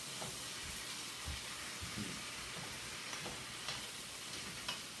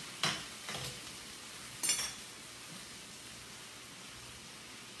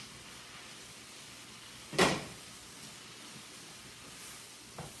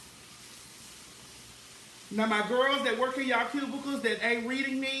 Now my girls that work in y'all cubicles that ain't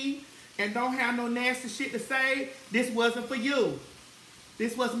reading me and don't have no nasty shit to say, this wasn't for you.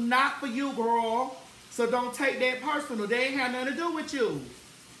 This was not for you, girl. So don't take that personal. They ain't have nothing to do with you.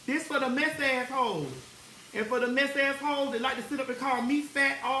 This for the mess assholes. And for the mess assholes that like to sit up and call me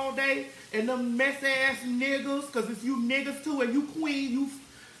fat all day, and them mess ass niggas, cause it's you niggas too, and you queen,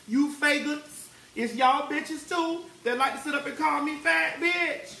 you faggots. It's y'all bitches too that like to sit up and call me fat,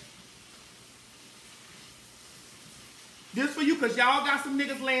 bitch. This for you, cause y'all got some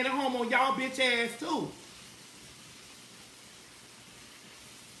niggas laying at home on y'all bitch ass too.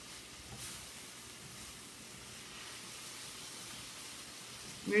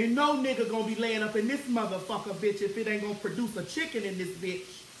 Ain't no nigga gonna be laying up in this motherfucker, bitch, if it ain't gonna produce a chicken in this bitch.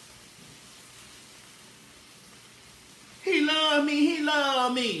 He love me, he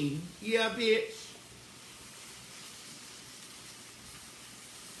love me. Yeah, bitch.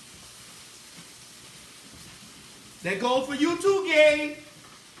 That goes for you too, gay.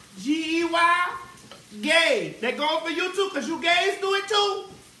 G-E-Y, gay. That goes for you too, because you gays do it too.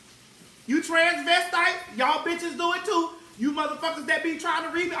 You transvestite, y'all bitches do it too. You motherfuckers that be trying to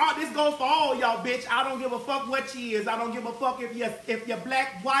read me, oh, this goes for all y'all, bitch. I don't give a fuck what she is. I don't give a fuck if you're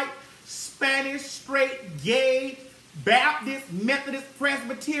black, white, Spanish, straight, gay, Baptist, Methodist,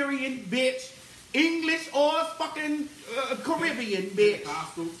 Presbyterian, bitch. English or fucking Caribbean, bitch.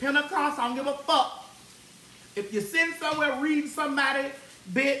 Pentecostal, I don't give a fuck. If you're sitting somewhere reading somebody,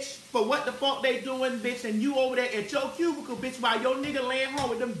 bitch, for what the fuck they doing, bitch, and you over there at your cubicle, bitch, while your nigga laying home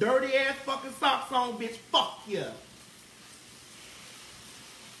with them dirty ass fucking socks on, bitch, fuck you.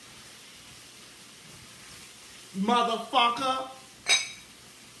 Motherfucker.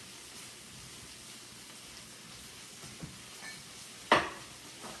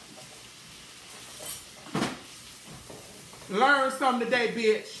 Learn something today,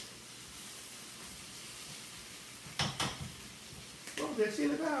 bitch. What was that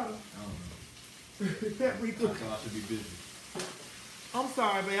shit about? I don't know. That we I thought I should be busy. I'm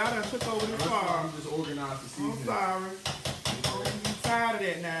sorry, man. I done took over this car. I'm just organized to see. I'm sorry. I'm tired of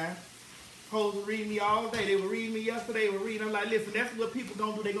that now. Hoes will read me all day. They were reading me yesterday. They were reading. I'm like, listen, that's what people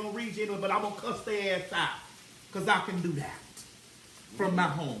gonna do. They gonna read you anyway, but I'm gonna cuss their ass out. Because I can do that. From my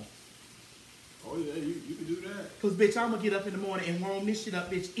home. Oh, yeah, you can do that. Because, bitch, I'm gonna get up in the morning and warm this shit up,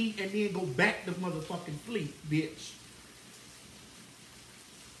 bitch, eat, and then go back to motherfucking sleep, bitch.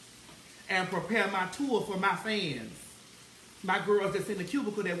 And prepare my tour for my fans. My girls that's in the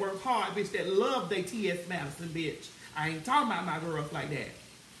cubicle that work hard, bitch, that love they T.S. Madison, bitch. I ain't talking about my girls like that.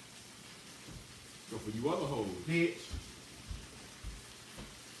 So for you other hoes. Bitch.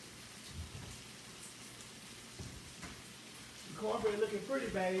 Cornbread looking pretty,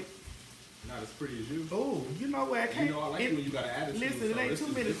 babe. Not as pretty as you. Oh, you know where I can't. You know, I like it when you got an attitude. Listen, it ain't 2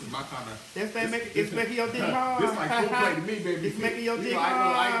 minutes. This is my kind of. It's making your dick hard. This like foreplay to me, baby. It's making your dick hard.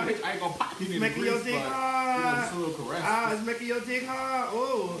 hard. I ain't gonna pop you in the making your dick hard. It's a little caress. It's making your dick hard.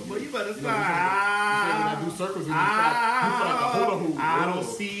 Oh, well, you better stop. When I do circles in the side, you feel like a hula hoop. I don't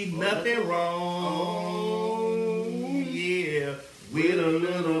see nothing wrong. Yeah, with a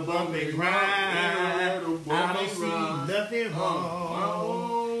little bump and grind. I don't see nothing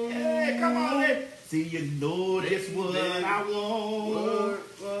wrong. Hey, come on, let's see. You know just what I want.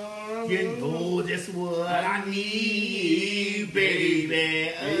 You know just what I need,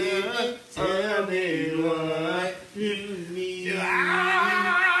 baby. Tell me what you need.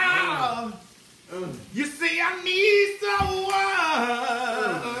 You see, I need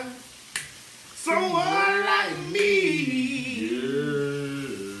someone like me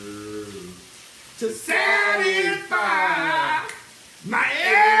to satisfy my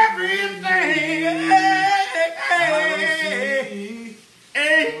everything.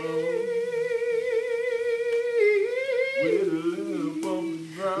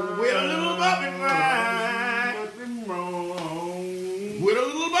 With a little bump and grind. Nothing wrong. With a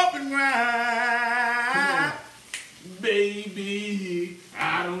little bump and grind. Baby, I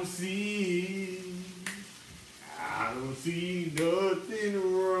don't see nothing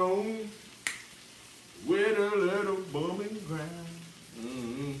wrong. With a little bump and grind.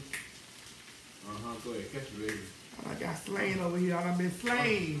 Go ahead, catch it, baby. I got slain over here. I done been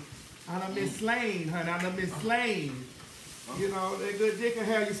slain. Honey. I done been slain. You know, that good dick and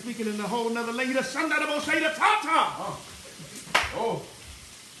how you speaking in a whole nother language. You shun that about say the ta-ta. Oh.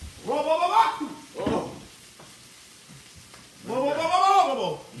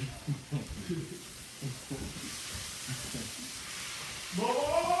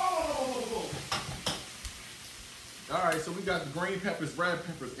 All right, so we got the green peppers, red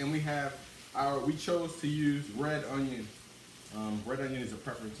peppers, and we chose to use red onion. Red onion is a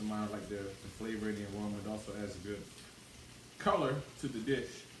preference of mine. I like the flavor and the aroma. It also adds a good color to the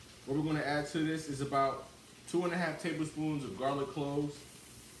dish. What we're going to add to this is about 2.5 tablespoons of garlic cloves.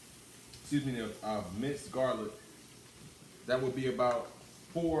 Minced garlic. That would be about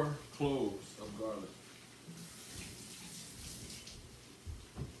 4 cloves of garlic.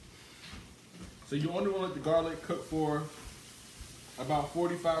 So you only want to let the garlic cook for about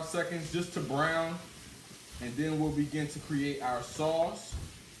 45 seconds just to brown, and then we'll begin to create our sauce,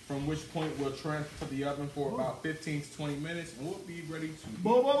 from which point we'll transfer to the oven for about 15 to 20 minutes, and we'll be ready to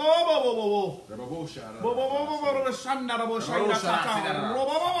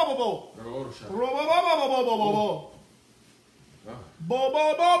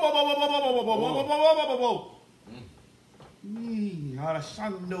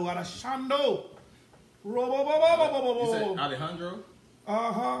You said Alejandro?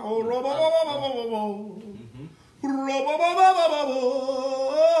 Uh-huh. Oh,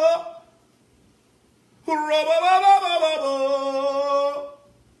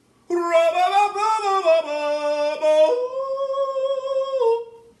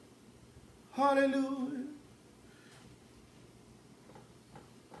 hallelujah.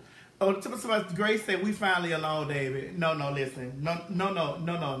 Oh, somebody, Grace said, we finally alone, David. No, listen.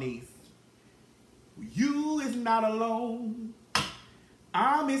 No, niece. You is not alone.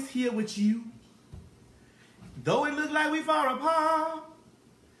 I'm is here with you. Though it look like we far apart,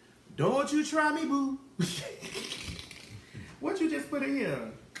 don't you try me, boo. What you just put in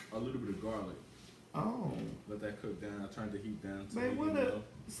here? A little bit of garlic. Oh. Let that cook down. I turned the heat down. Man, where the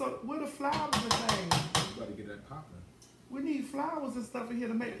flowers and things? You got to get that popping. We need flowers and stuff in here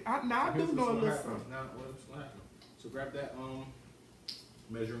to make. I do know a little something. Now, what's going to happen? So grab that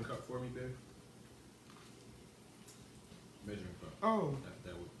measuring cup for me, babe. Measuring cup. Oh.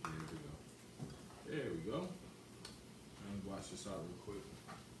 That would. There we go. And wash this out real quick.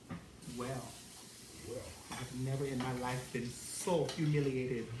 Well, I've never in my life been so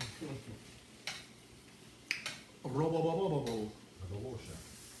humiliated.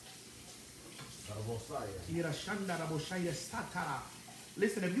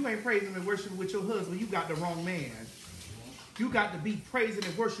 Listen, if you ain't praising and worshiping with your husband, you got the wrong man. You got to be praising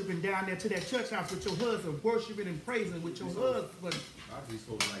and worshiping down there to that church house with your husband, worshiping and praising with your husband. I'd be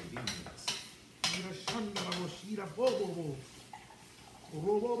supposed to like demons.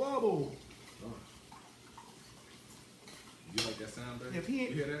 You like that sound, baby? If he,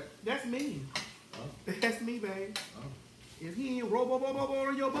 you hear that? That's me. Oh. That's me, babe. Oh. If he ain't roll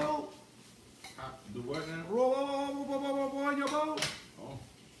on your boat, Do what now? roll on your boat, Oh.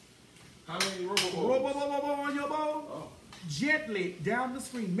 How many robo roll on your boat, Oh. gently down the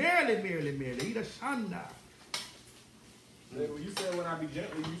stream, merrily, eat a shanda. Hey, when you said when I be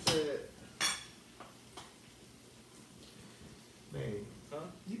gently, you said, Babe, huh?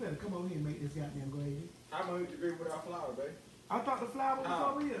 you better come over here and make this goddamn gravy. How am I make the gravy without flour, babe? I thought the flour was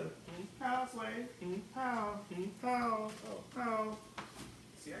How? over here. How, Sway? How? How? Oh. How?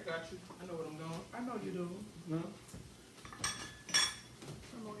 See, I got you. I know what I'm doing. I know you do. No.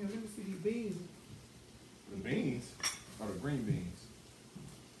 Come on here, let me see these beans. The beans? Or the green beans?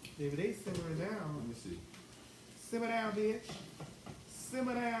 Baby, they simmering Let down. me see. Simmer down, bitch.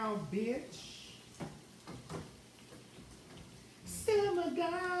 Simmer down, bitch. Simmer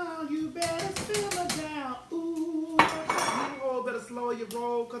down, you better simmer down. Ooh, you all better slow your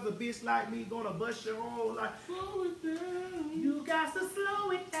roll, cause a bitch like me gonna bust your hole like. Slow it down. You got to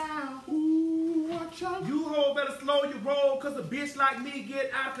slow it down. Ooh, watch out. You hoe better slow your roll, cause a bitch like me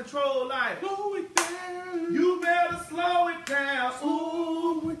get out of control like. Slow it down. You better slow it down.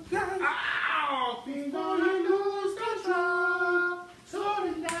 Ooh, Slow it down. ow. Before you lose control. Slow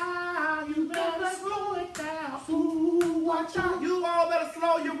it down. You better slow it down. Ooh, watch out. You all better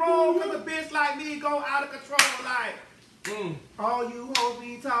slow your roll, cause a bitch like me go out of control like. All you hoes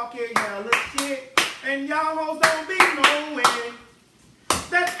be talking hella shit, and y'all hoes don't be knowing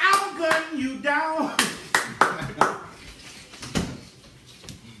that I'll gun you down.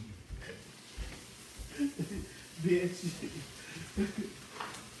 Bitch.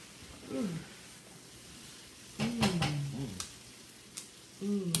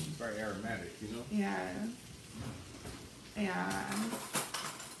 It's very aromatic, you know? Yeah.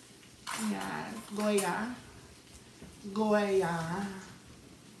 Goya.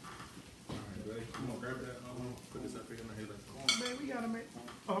 Alright, buddy. You gonna grab that? I'm gonna put this up here in my head like Man, we gotta make.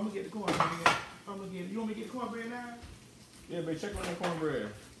 Oh, I'm gonna get the cornbread. I'm gonna get it. You want me to get the cornbread now? yeah, babe, check on that cornbread.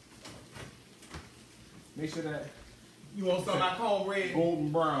 Make sure that You want some of my cornbread?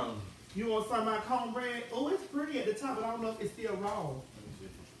 golden brown. You want some of my cornbread? Oh, it's pretty at the top, but I don't know if it's still raw.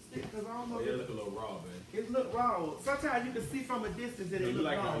 Because I don't know. Oh, if yeah, look a little raw, babe. it look raw. Sometimes you can see from a distance that it You look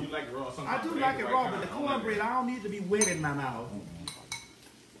like raw. it? You like it raw? I Sometimes do it like ain't it the raw, right but the kind. cornbread, I don't need to be wet in my mouth.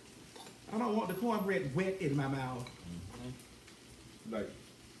 I don't want the cornbread wet in my mouth. Like,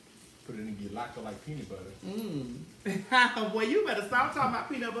 put it in gelato like peanut butter. Boy, you better stop talking about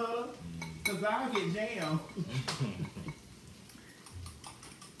peanut butter, because I'll get jammed.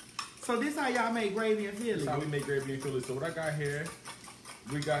 So this how y'all make gravy and Philly? That's how we make gravy and Philly. So what I got here,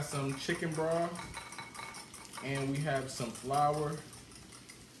 we got some chicken broth, and we have some flour,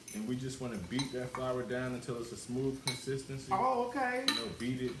 and we just want to beat that flour down until it's a smooth consistency. Oh, okay. You know,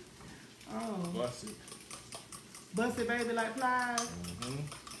 beat it, Oh. bust it. Bust it, baby, like flies.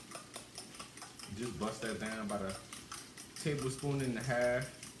 Just bust that down about a tablespoon and a half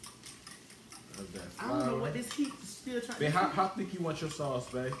of that I flour. don't know what this heat is still trying Babe, to how thick you want your sauce,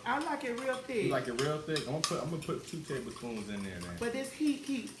 babe? I like it real thick. You like it real thick? I'm gonna put 2 tablespoons in there now. But this heat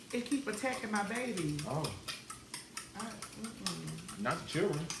keep attacking my baby. Oh, not the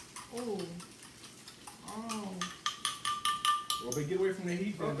children. Oh. Well, but get away from the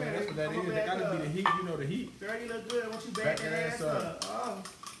heat, then, Okay, man. That's what that I'ma is. It back gotta up. be the heat. You know the heat. Girl, you look good. Won't you back Back that that ass ass up?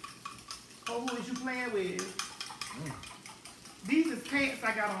 Oh, who is you playing with? These is pants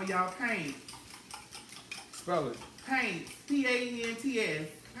I got on, y'all. Paint. Spell it. Paint. P-A-N-T-S.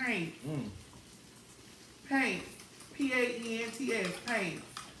 Paint. Paint. P-A-N-T-S. Paint.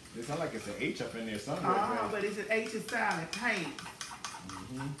 It sounds like it's an H up in there somewhere. man. But it's an H is silent. Paint.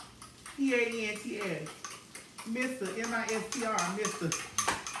 P-A-N-T-S. Mr. M-I-S-T-R. Mr.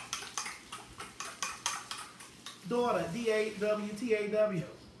 Daughter. D-A-W-T-A-W.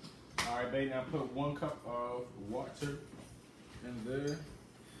 All right, babe. Now put 1 cup of water in there.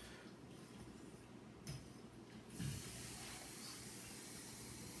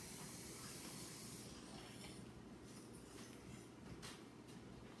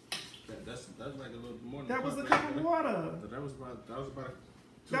 That's like a little more. That was a cup of water. That was about.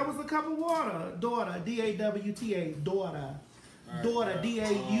 That was a cup of water. Daughter. D-A-W-T-A. Daughter. Alright, Daughter.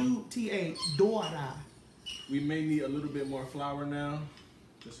 D-A-U-T-A. Daughter. We may need a little bit more flour now,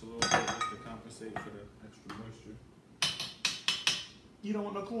 just a little bit, just to compensate for the extra moisture. You don't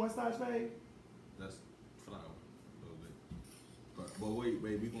want no cornstarch, babe? That's flour, a little bit. But wait,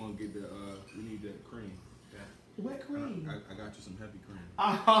 we gonna get the we need that cream. Yeah. What cream? I got you some heavy cream.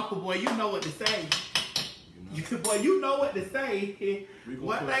 Oh, boy, you know what to say. You know. Boy, you know what to say.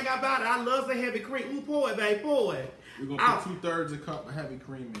 One thing about it, I love the heavy cream. Ooh, pour it, babe, pour it. We're gonna put 2/3 a cup of heavy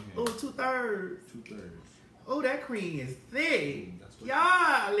cream in here. Ooh, 2/3. 2/3. Oh, that cream is thick. That's what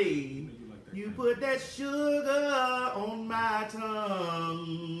Golly. you like that You cream. put that sugar on my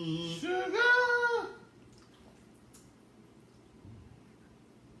tongue. Sugar.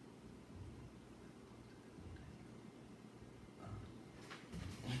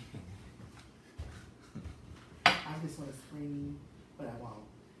 I just want to scream, but I won't.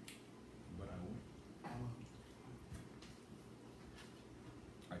 But I won't. I won't.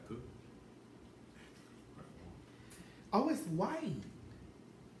 I could. But I Oh, it's white.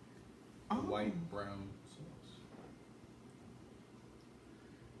 Oh. won't. White, brown sauce.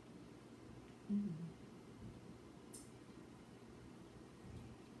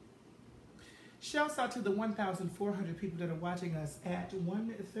 Shouts out to the 1,400 people that are watching us at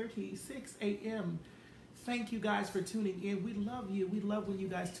 1:36 a.m. Thank you guys for tuning in. We love you. We love when you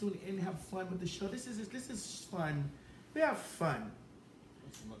guys tune in and have fun with the show. This is fun. We have fun.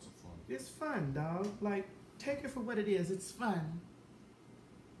 It's lots of fun. It's fun, dog. Like, take it for what it is. It's fun.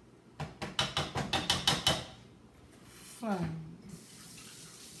 Fun.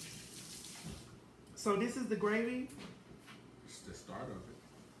 So this is the gravy. It's the start of it.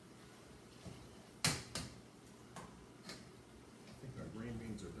 I think our green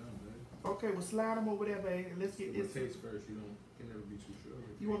beans are done, babe. Okay, well slide them over there, babe. And let's get It will this. taste first. You can never be too sure.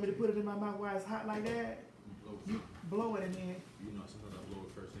 You want me to put it in my mouth while it's hot like that? Blow it. You blow it in there. You know, sometimes I blow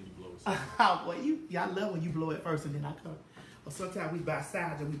it first and you blow it second. Well, I love when you blow it first and then I come. Or sometimes we buy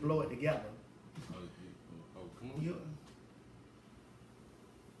sides and we blow it together. Oh, come on. You,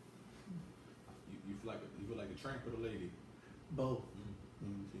 You feel like a tramp with a lady. both.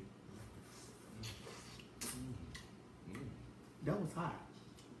 That was hot.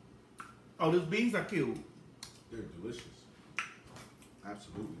 Oh, those beans are cute. They're delicious.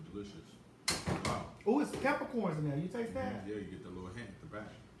 Absolutely delicious. Wow. Oh, it's peppercorns in there. You taste that? Yeah, you get the little hint at the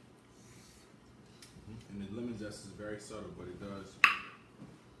back. And the lemon zest is very subtle, but it does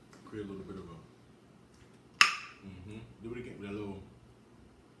create a little bit of a. Do it again with a little.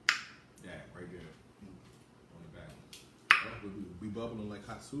 Yeah, right there. On the back. Oh, we bubbling like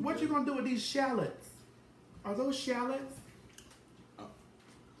hot soup. What you gonna do with these shallots? Are those shallots?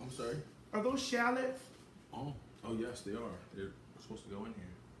 I'm sorry. Are those shallots? Oh yes, they are. They're supposed to go in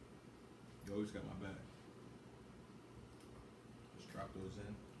here. You always got my back. Just drop those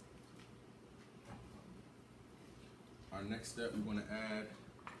in. Our next step, we want to add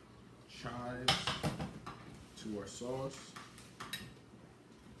chives to our sauce.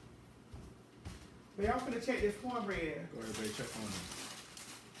 But y'all finna check this cornbread. Go ahead, babe, check on it.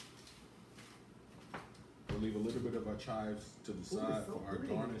 We'll leave a little bit of our chives to the Ooh, side it's so for our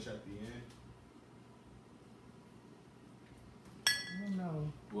pretty. garnish at the end. Oh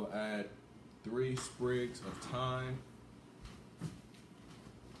no. We'll add 3 sprigs of thyme.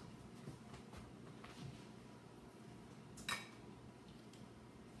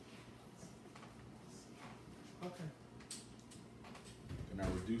 Okay. And I'll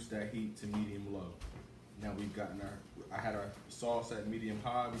reduce that heat to medium low. Now we've gotten I had our sauce at medium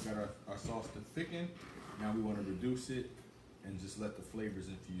high. We got our sauce to thicken. Now we want to reduce it and just let the flavors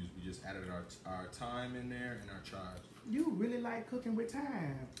infuse. We just added our thyme in there and our chives. You really like cooking with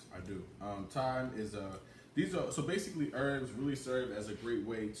thyme. I do. Thyme is so basically herbs really serve as a great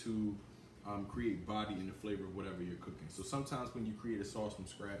way to create body in the flavor of whatever you're cooking. So sometimes when you create a sauce from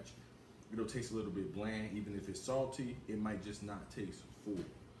scratch, it'll taste a little bit bland. Even if it's salty, it might just not taste full.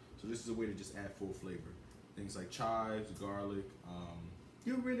 So this is a way to just add full flavor. Things like chives, garlic,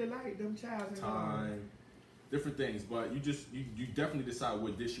 You really like them chives and garlic. thyme, different things. But you definitely decide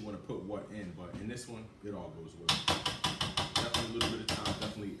what dish you want to put what in. But in this one, it all goes well. Definitely a little bit of thyme,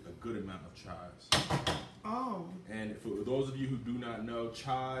 definitely a good amount of chives. Oh. And for those of you who do not know,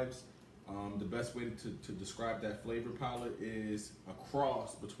 chives, the best way to describe that flavor palette is a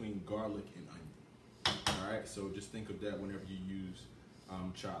cross between garlic and onion. All right, so just think of that whenever you use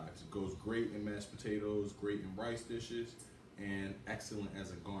chives. It goes great in mashed potatoes, great in rice dishes, and excellent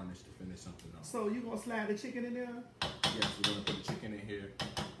as a garnish to finish something off. So you gonna slide the chicken in there? Yes, we're gonna put the chicken in here,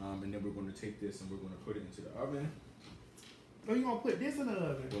 and then we're gonna take this and we're gonna put it into the oven. Or you gonna put this in the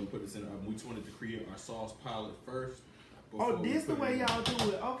oven? We're gonna put this in the oven. We just wanted to create our sauce palette first. Oh, before we this the put it way in. y'all do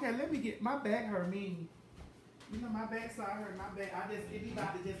it. Okay, let me get my back hurt me. You know my backside hurt, my back. It be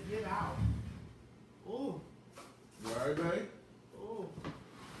about to just get out. Oh. You all right, babe? Oh.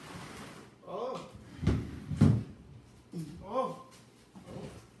 Oh. Oh.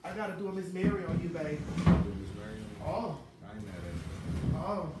 I gotta do a Miss Mary on you, babe. Oh. I ain't mad at it.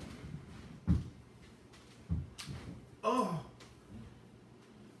 Oh. Oh.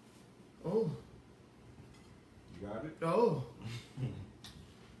 Oh. You got it? Oh.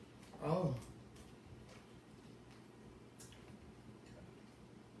 Oh.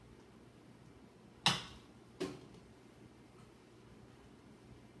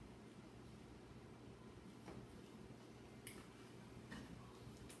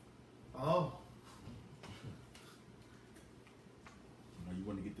 Oh. You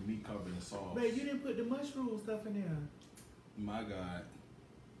want to get the meat covered in sauce. Babe, you didn't put the mushroom stuff in there. My God.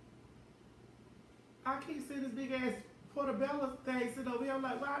 I keep seeing this big ass portobello thing sitting over here. I'm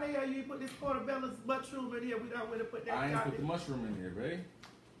like, why the hell you put this portobello mushroom in here? We don't want to put that. I ain't put the mushroom in there, babe.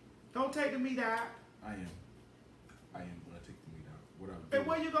 Don't take the meat out. I am gonna take the meat out. What I'm And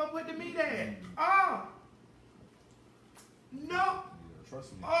where you gonna put the meat at? Oh. No. Yeah,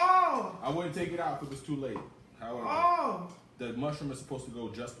 trust me. Oh. I wouldn't take it out if it was too late. However, Oh. the mushroom is supposed to go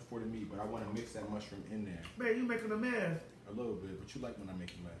just before the meat, but I want to mix that mushroom in there. Man, you making a mess. A little bit, but you like when I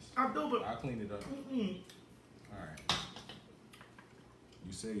make a mess. I do, but I'll clean it up. All right.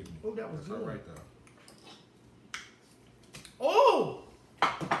 You saved me. Oh, that was That's good. all right, though. Oh.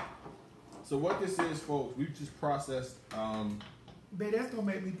 So what this is, folks, we've just processed. Babe, that's gonna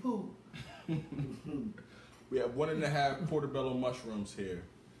make me poop. We have 1.5 portobello mushrooms here.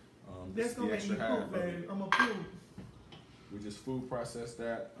 This That's is gonna the make me extra half poop, of babe. it. I'm gonna poop. We just food processed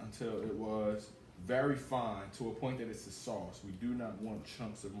that until it was very fine to a point that it's a sauce. We do not want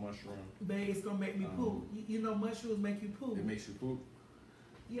chunks of mushroom. Babe, it's gonna make me poop. You know mushrooms make you poop. It makes you poop.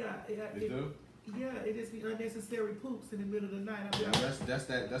 Yeah, It do? Yeah, it just be unnecessary poops in the middle of the night. Yeah, that's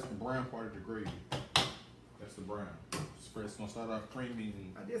the brown part of the gravy. That's the brown. It's gonna start off creamy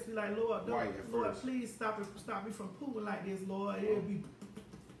and I just be like, Lord, white at Lord, first. please stop me from pooping like this, Lord. It'll be.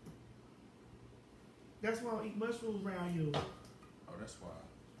 That's why I don't eat mushrooms around you. Oh, that's why.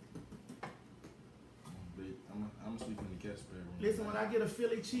 I'm sleeping in the guest bedroom. Listen, when I get a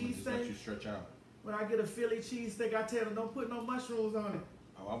Philly Just let cheesesteak, you stretch out. when I get a Philly cheesesteak, I tell them don't put no mushrooms on it.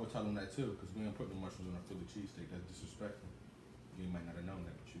 Oh, I would tell them that too, because we ain't put no mushrooms on a Philly cheesesteak. That's disrespectful. You might not have known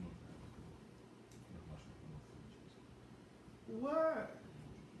that, but you know that. No mushrooms on a Philly cheesesteak. What?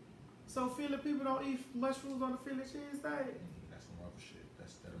 So Philly people don't eat mushrooms on the Philly cheesesteak? That's some other shit.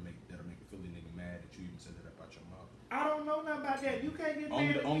 That'll make a Philly nigga mad that you even said that out your mouth. I don't know nothing about that. You can't get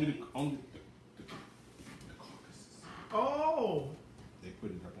mad at Only me. the carcasses. Oh. They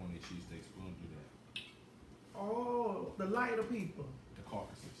put it up on their cheesesteaks. We don't do that. Oh, the lighter people. The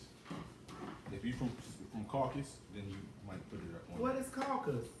carcasses. If you from caucus, then you might put it up on. What is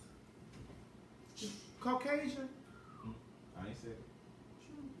caucus? Caucasian? I ain't said.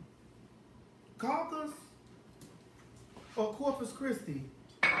 Caucus? Or Corpus Christi?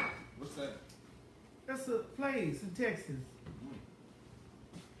 What's that? That's a place in Texas.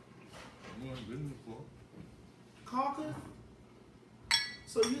 You ain't been there before. Caucus?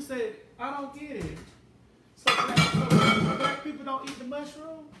 So you said, I don't get it. So black people don't eat the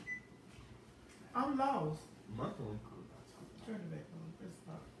mushroom? I'm lost. Mushroom. Turn it back on. Let's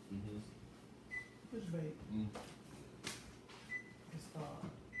stop. Push back. Let's stop.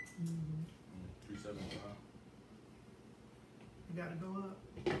 375. You gotta go up.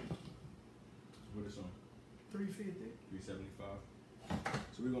 What is on? 350. 375.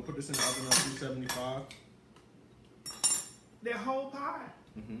 So we're gonna put this in the oven on 375. That whole pie?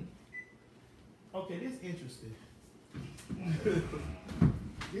 Okay, this interesting.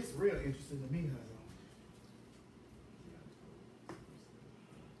 This real interesting to me, husband.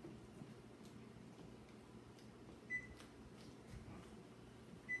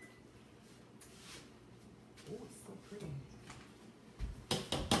 Oh, it's so pretty.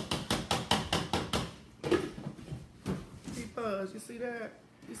 Hey, Buzz, you see that?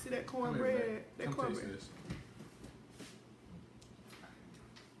 You see that cornbread? That Come taste cornbread. this.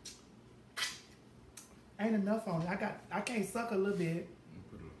 Ain't enough on it. I can't suck a little bit.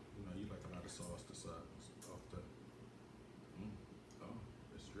 Put a, you like a lot of sauce to suck off the. Oh,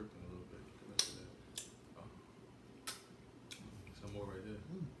 it's dripping a little bit. Look at that. Oh, some more right there.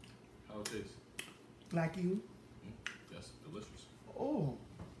 How it tastes? Like you. That's delicious. Oh.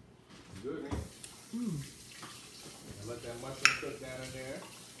 Good, man. And let that mushroom cook down in there.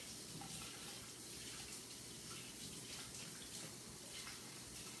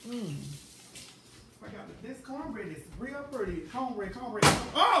 I got this cornbread is real pretty. Cornbread.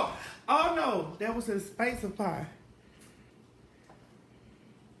 Oh! Oh no! That was a space of pie.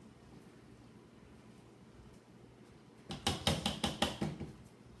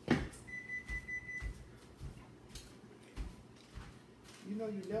 You know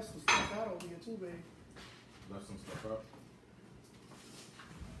you left some stuff out over here too, babe. Left some stuff up.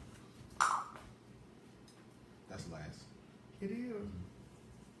 That's last. It is.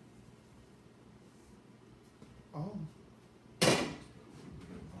 Oh. Oh.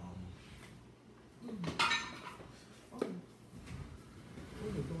 Oh,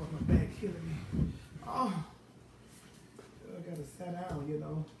 the door on my back killing me. Oh. I gotta sit down, you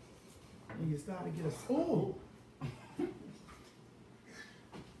know. When you start to get a. Oh!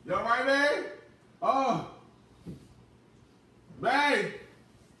 You alright, man? Oh. Bae.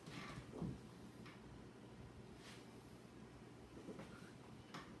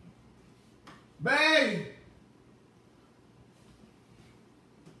 Bae.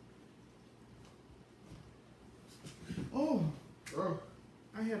 Oh,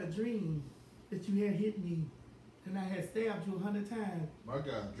 I had a dream that you had hit me and I had stabbed you 100 times. My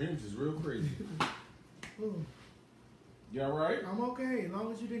God, dreams is real crazy. Oh, You alright? I'm okay, as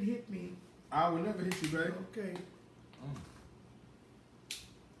long as you didn't hit me. I would never hit you, babe. Okay.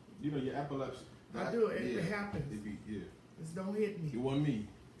 You know your epilepsy. I do it. It happens. It be, yeah. Just don't hit me. It wasn't me.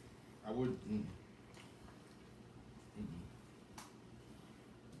 I would.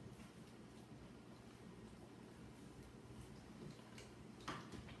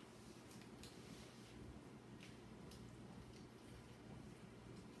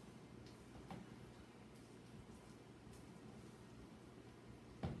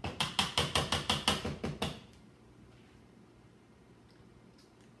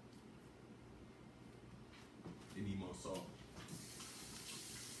 It need more salt.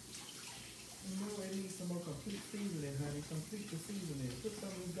 You know, it needs some more complete seasoning, honey. Complete the seasoning. Put some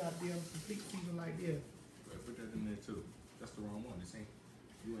of these goddamn complete seasoning like this. Right, put that in there too. That's the wrong one. This ain't.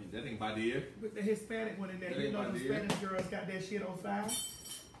 You ain't. That ain't by the ear. Put the Hispanic one in there. That You ain't know my the deal. Spanish girls got that shit on fire.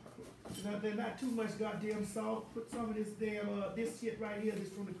 They're not too much goddamn salt. Put some of this damn this shit right here. This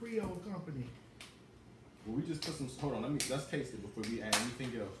from the Creole company. Well, we just put some. Hold on. Let's taste it before we add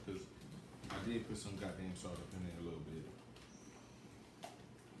anything else, because I did put some goddamn salt up in there a little bit,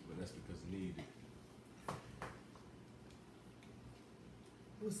 but that's because I need it.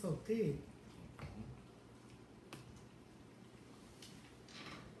 It was so thick.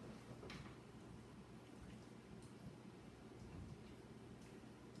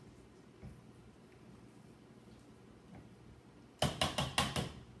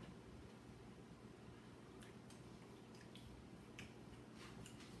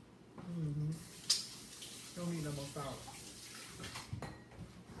 Don't need no more salt.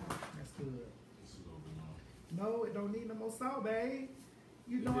 That's good. It's a little bit more. No, it don't need no more salt, babe.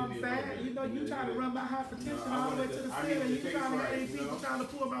 You know It I'm did need a fat. little bit. You know you It trying to did. run my hypertension No, I all the way wanted to the I ceiling. needed You the trying to taste have right, these you people know? trying to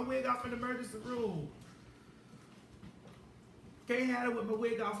pull my wig off in the emergency room. Can't have it with my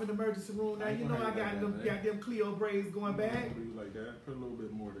wig off in the emergency room. Now I ain't you gonna know I have it got like them that, man. goddamn Cleo braids going back. Do you like that? Put a little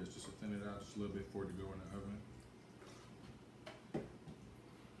bit more of this, just to thin it out just a little bit before it go in the oven.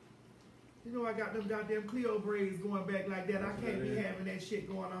 You know I got them goddamn Cleo braids going back like that. I can't be having that shit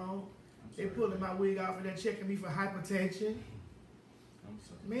going on. They pulling my wig off and they're checking me for hypertension. I'm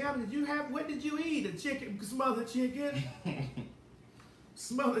sorry. Ma'am, what did you eat? A chicken, smothered chicken?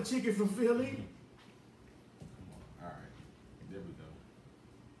 Smothered chicken from Philly? Come on. All right. There we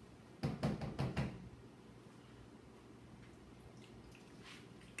go.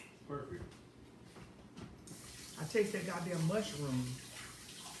 Perfect. I taste that goddamn mushroom.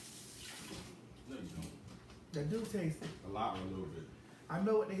 No, you don't. I do taste it. A lot or a little bit. I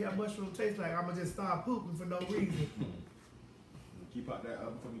know what the hell mushroom tastes like. I'ma just start pooping for no reason. Keep out that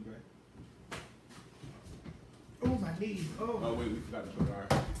oven for me, Gray. Oh, my knees. Oh Oh. wait, we forgot to put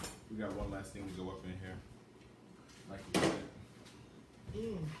we got one last thing to go up in here. Like you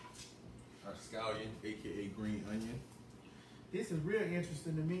said. Our scallion, aka green onion. This is real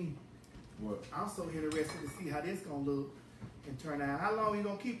interesting to me. What? I'm so interested to see how this gonna look and turn out. How long you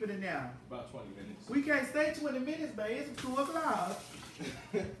gonna keep it in there? About 20 minutes. We can't stay 20 minutes, babe. It's 2 o'clock.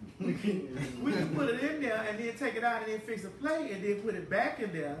 we can put it in there and then take it out and then fix a plate and then put it back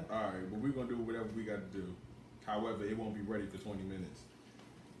in there. Alright, but we're gonna do whatever we gotta do. However, it won't be ready for 20 minutes.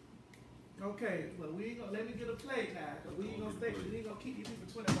 Okay, well we ain't gonna let me get a plate now, cause we ain't gonna stay. We ain't gonna keep you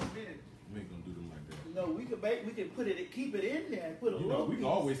for 20 more minutes. We ain't gonna do them like that. No, we could put it, keep it in there, and put a You know, little we piece.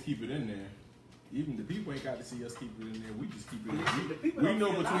 can always keep it in there. Even the people ain't got to see us keep it in there. We just keep it in The there. people We don't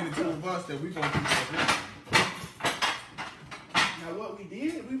know see a between lot the two of of us that we gonna keep that Now what we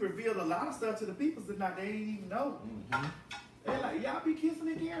did, we revealed a lot of stuff to the people tonight. They didn't even know. in there. They're like, y'all be kissing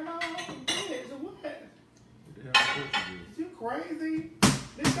and carrying on. Bitch, what? What the hell am I supposed to do? You crazy?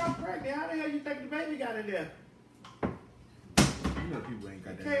 Bitch, I'm pregnant. How the hell you think the baby got in there? You know people ain't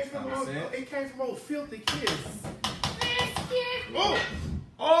got that much common sense. It came from old filthy kiss. Oh!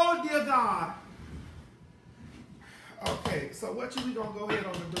 Oh, dear God. Okay, so what we gonna go ahead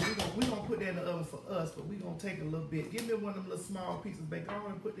on and do? We gonna put that in the oven for us, but we gonna take a little bit. Give me one of them little small pieces, baby. Go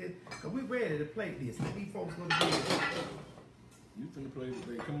on and put this, cause we ready to plate this. Let these folks go to bed. You finna play with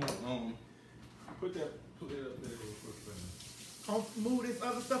it. Come on, put that up there real quick for me. Move this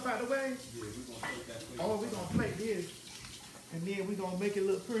other stuff out of the way. Yeah, we gonna take that plate. Oh, we gonna plate this, and then we gonna make it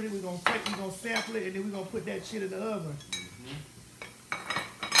look pretty. We gonna sample it, and then we gonna put that shit in the oven.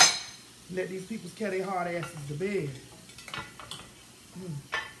 Let these people carry their hard asses to bed.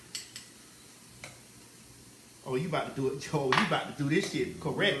 Oh, you about to do it, Joe. You about to do this shit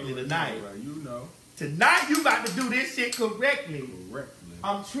correctly tonight. Right, you know. Tonight you about to do this shit correctly. Correctly.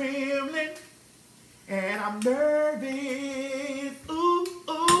 I'm trembling and I'm nervous. Ooh,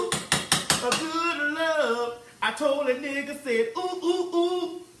 ooh, a good love. I told a nigga, said, ooh, ooh,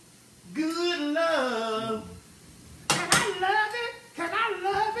 ooh, good love. Can I love it? Can I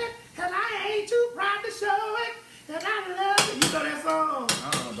love it? And I ain't too proud to show it. And I love it. You know that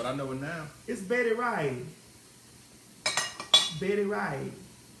song? But I know it now. It's Betty Wright. Betty Wright.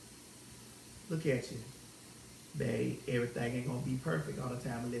 Look at you. Babe, everything ain't gonna be perfect all the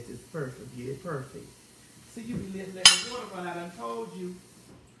time unless it's perfect. Get it perfect. See, you be letting that water run out. I done told you.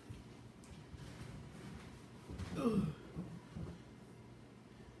 Ugh.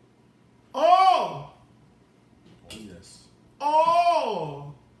 Oh! Oh, yes.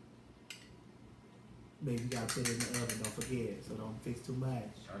 Oh! Baby, you gotta put it in the oven. Don't forget. So don't fix too much.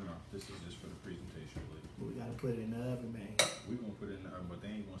 I know. This is just for the presentation, please. But we gotta put it in the oven, man. We're going to put it in the oven, but they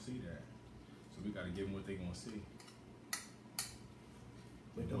ain't going to see that. So we got to give them what they going to see.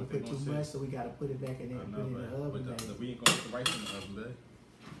 But don't put too much, so we gotta put it back in there and put it in the oven, man. But we ain't going to put the rice in the oven, babe.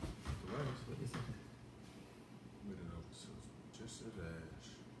 The rice. Put this in. Put it over so just a dash.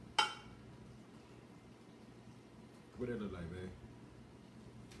 What it look like, babe?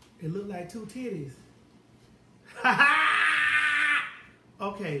 It look like two titties.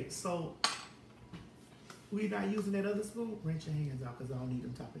 Okay, so we not using that other spoon? Rinse your hands out because I don't need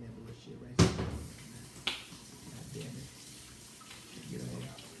them topping that bullshit. Rinse your hands out. God damn it. Get her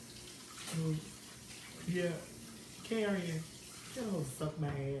out. Yeah. Carrying. Oh, suck my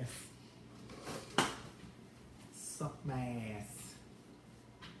ass. Suck my ass.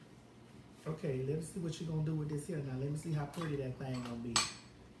 Okay, let me see what you're going to do with this here. Now, let me see how pretty that thing going to be.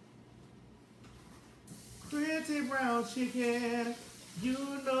 Pretty brown chicken, you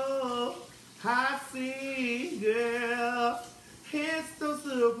know I see, girl. It's no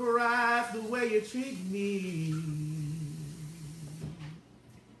surprise the way you treat me.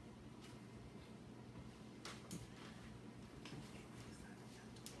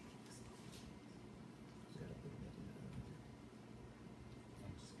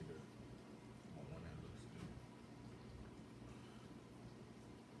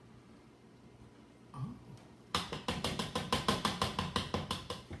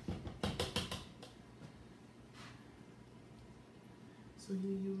 So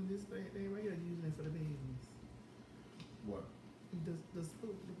you using this thing right here? Using it for the babies? What? The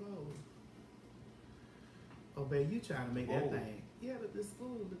spoon, the bowl. Oh, babe, you trying to make that thing? Yeah, the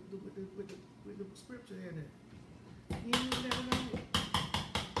spoon with the scripture in it. You ain't using that one?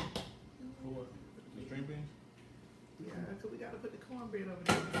 For what? The string beans? Yeah, because we got to put the cornbread over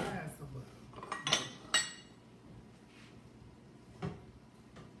there beside somebody.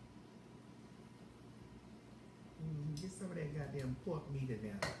 Get some of that goddamn pork meat in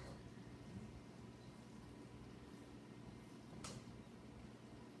there.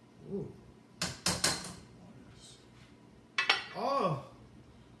 Ooh. Oh.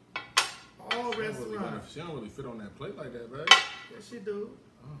 Oh, restaurant. She don't really fit on that plate like that, babe. Yes, she do.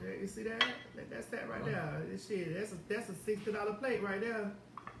 Oh. Yeah, you see that? That's that right there. This shit, that's a $60 plate right there.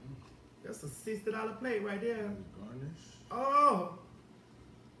 That's a $60 plate right there. Garnish. Oh.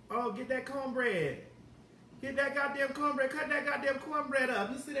 Oh, get that cornbread. Get that goddamn cornbread. Cut that goddamn cornbread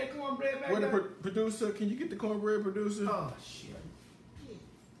up. You see that cornbread back there? Producer, can you get the cornbread, producer? Oh, shit.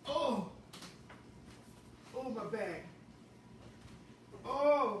 Oh. Oh, my back.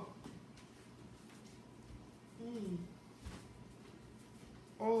 Oh.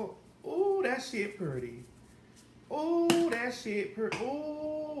 Oh. Oh, that shit pretty. Oh, that shit pretty.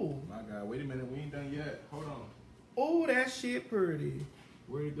 Oh. My God, wait a minute. We ain't done yet. Hold on. Oh, that shit pretty.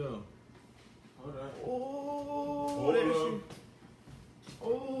 Where'd it go? Hold on. Oh, that shit.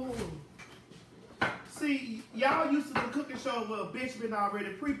 Oh. See, y'all used to the cooking show where Bish been already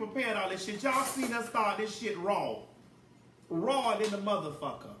pre-prepared all this shit. Y'all seen us start this shit raw. Raw than the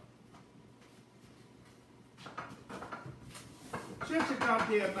motherfucker. Shut your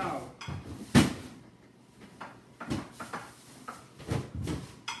goddamn mouth.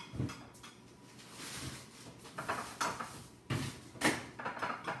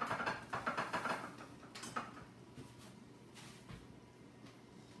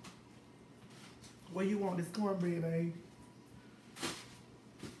 Where you want this cornbread, babe?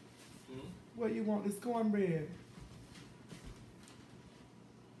 Where you want this cornbread?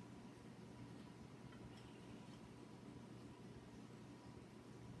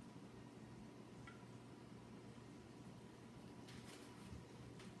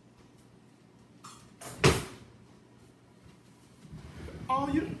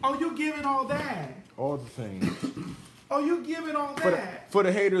 Oh, you giving all that? All the things. Oh, you giving all that? For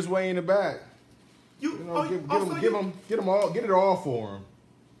the haters way in the back. You know, oh, give oh, so them all, get it all for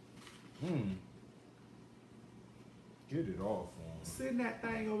them. Get it all for them. Send that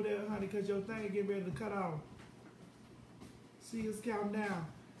thing over there, honey, because your thing getting ready to cut off. See, it's counting down.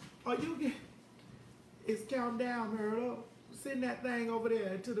 Oh, it's counting down, Myrtle. Send that thing over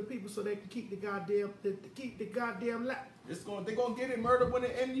there to the people so they can keep the goddamn They're gonna get it, Murder, when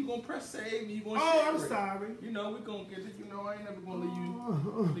it ends. You gonna press save and you gonna share I'm it. sorry. You know, we gonna get it. You know, I ain't never gonna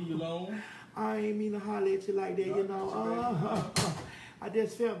leave you alone. I ain't mean to holler at you like that, you know. I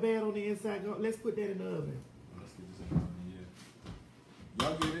just felt bad on the inside. Let's put that in the oven. Let's get this in the oven, yeah.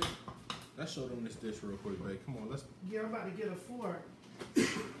 Y'all get it? Let's show them this dish real quick, babe. Come on, let's. Yeah, I'm about to get a fork.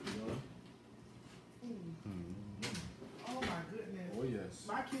 Oh my goodness. Oh yes.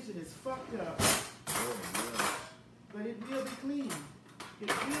 My kitchen is fucked up. Oh yes. But it will be clean. It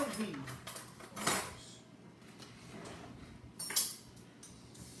will be.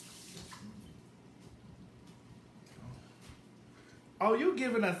 Oh, you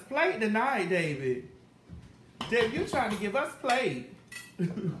giving us plate tonight, David. David, you trying to give us plate.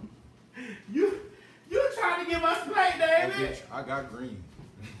 you trying to give us plate, David. Oh, bitch, I got green.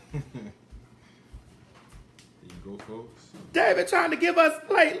 There you go, folks. David trying to give us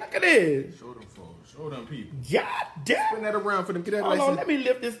plate. Look at this. Show them folks. Show them people. God damn. Spin that around for them. Get that Hold on, license. let me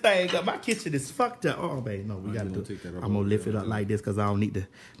lift this thing up. My kitchen is fucked up. Oh, babe, no, we gotta do take that it. up I'm gonna over lift there, it up like this because I don't need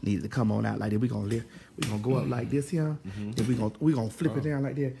to come on out like this. We gonna go up like this here, and we gonna flip it down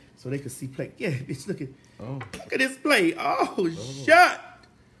like that so they can see plate. Yeah, bitch, look at this plate. Oh, shut.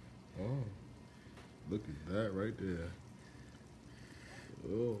 Oh, look at that right there.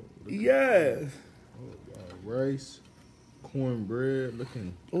 Oh, Yes. rice, cornbread,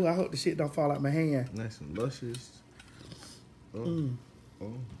 looking Oh, I hope the shit don't fall out my hand. nice and luscious. Oh.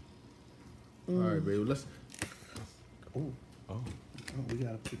 All right, baby. Let's. Oh, Oh. we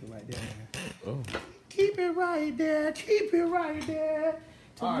gotta keep it right there. Oh. Keep it right there. Keep it right there.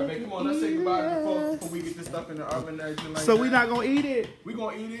 All right, babe, come on. Let's say goodbye to the folks before we get this stuff in the oven and everything like So that. we not gonna eat it, We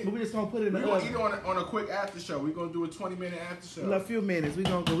gonna eat it. but we just gonna put it in We're the gonna oven. eat it on a quick after show. We're gonna do a 20-minute after show. In a few minutes, we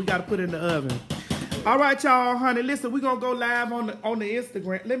gotta put it in the oven. All right, y'all, honey. Listen, we gonna go live on the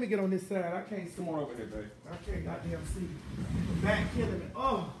Instagram. Let me get on this side. I can't see. Come on over here, babe. I can't goddamn see. Back killing me.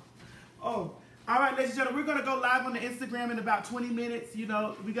 Oh. All right, ladies and gentlemen, we're gonna go live on the Instagram in about 20 minutes. You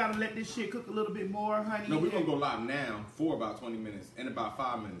know, we gotta let this shit cook a little bit more, honey. No, we're gonna go live now for about 20 minutes in about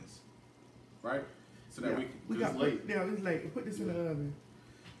 5 minutes, right? So that we got late. Yeah, it's late. Put this in the oven.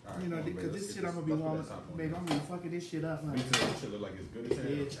 All right, You know, come on, because babe, this let's shit get I'm gonna be let's put warming. this up on Baby, there. I'm gonna be fucking this shit up, honey. Me too. This shit look like it's good as hell.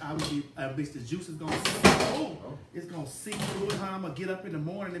 Bitch, I will be, bitch, the juice is gonna it's gonna seep through it, huh? I'm gonna get up in the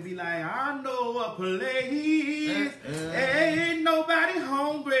morning and be like, I know a place, ain't nobody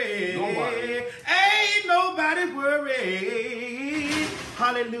hungry, Nobody. ain't nobody worried,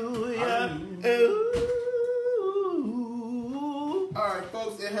 hallelujah. Ooh. All right,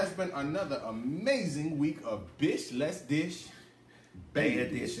 folks, it has been another amazing week of Bish, Let's Dish, Bae Bae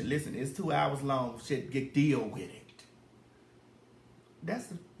edition. Listen, it's 2 hours long. Shit, get deal with it. That's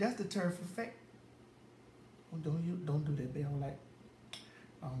the term for fake. Don't do that, babe.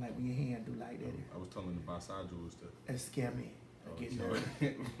 I don't like when your hand do like that. I was telling the buy side jewels to. That scare me. I get so nervous.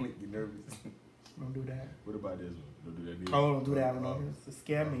 make you nervous. Don't do that. What about this one? Don't do that. Oh, don't do that one. It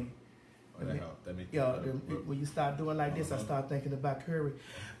scare me. Oh, that helped. That make When you start doing like this, I start thinking about curry.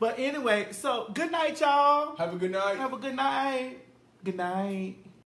 But anyway, so good night, y'all. Have a good night. Have a good night. Good night.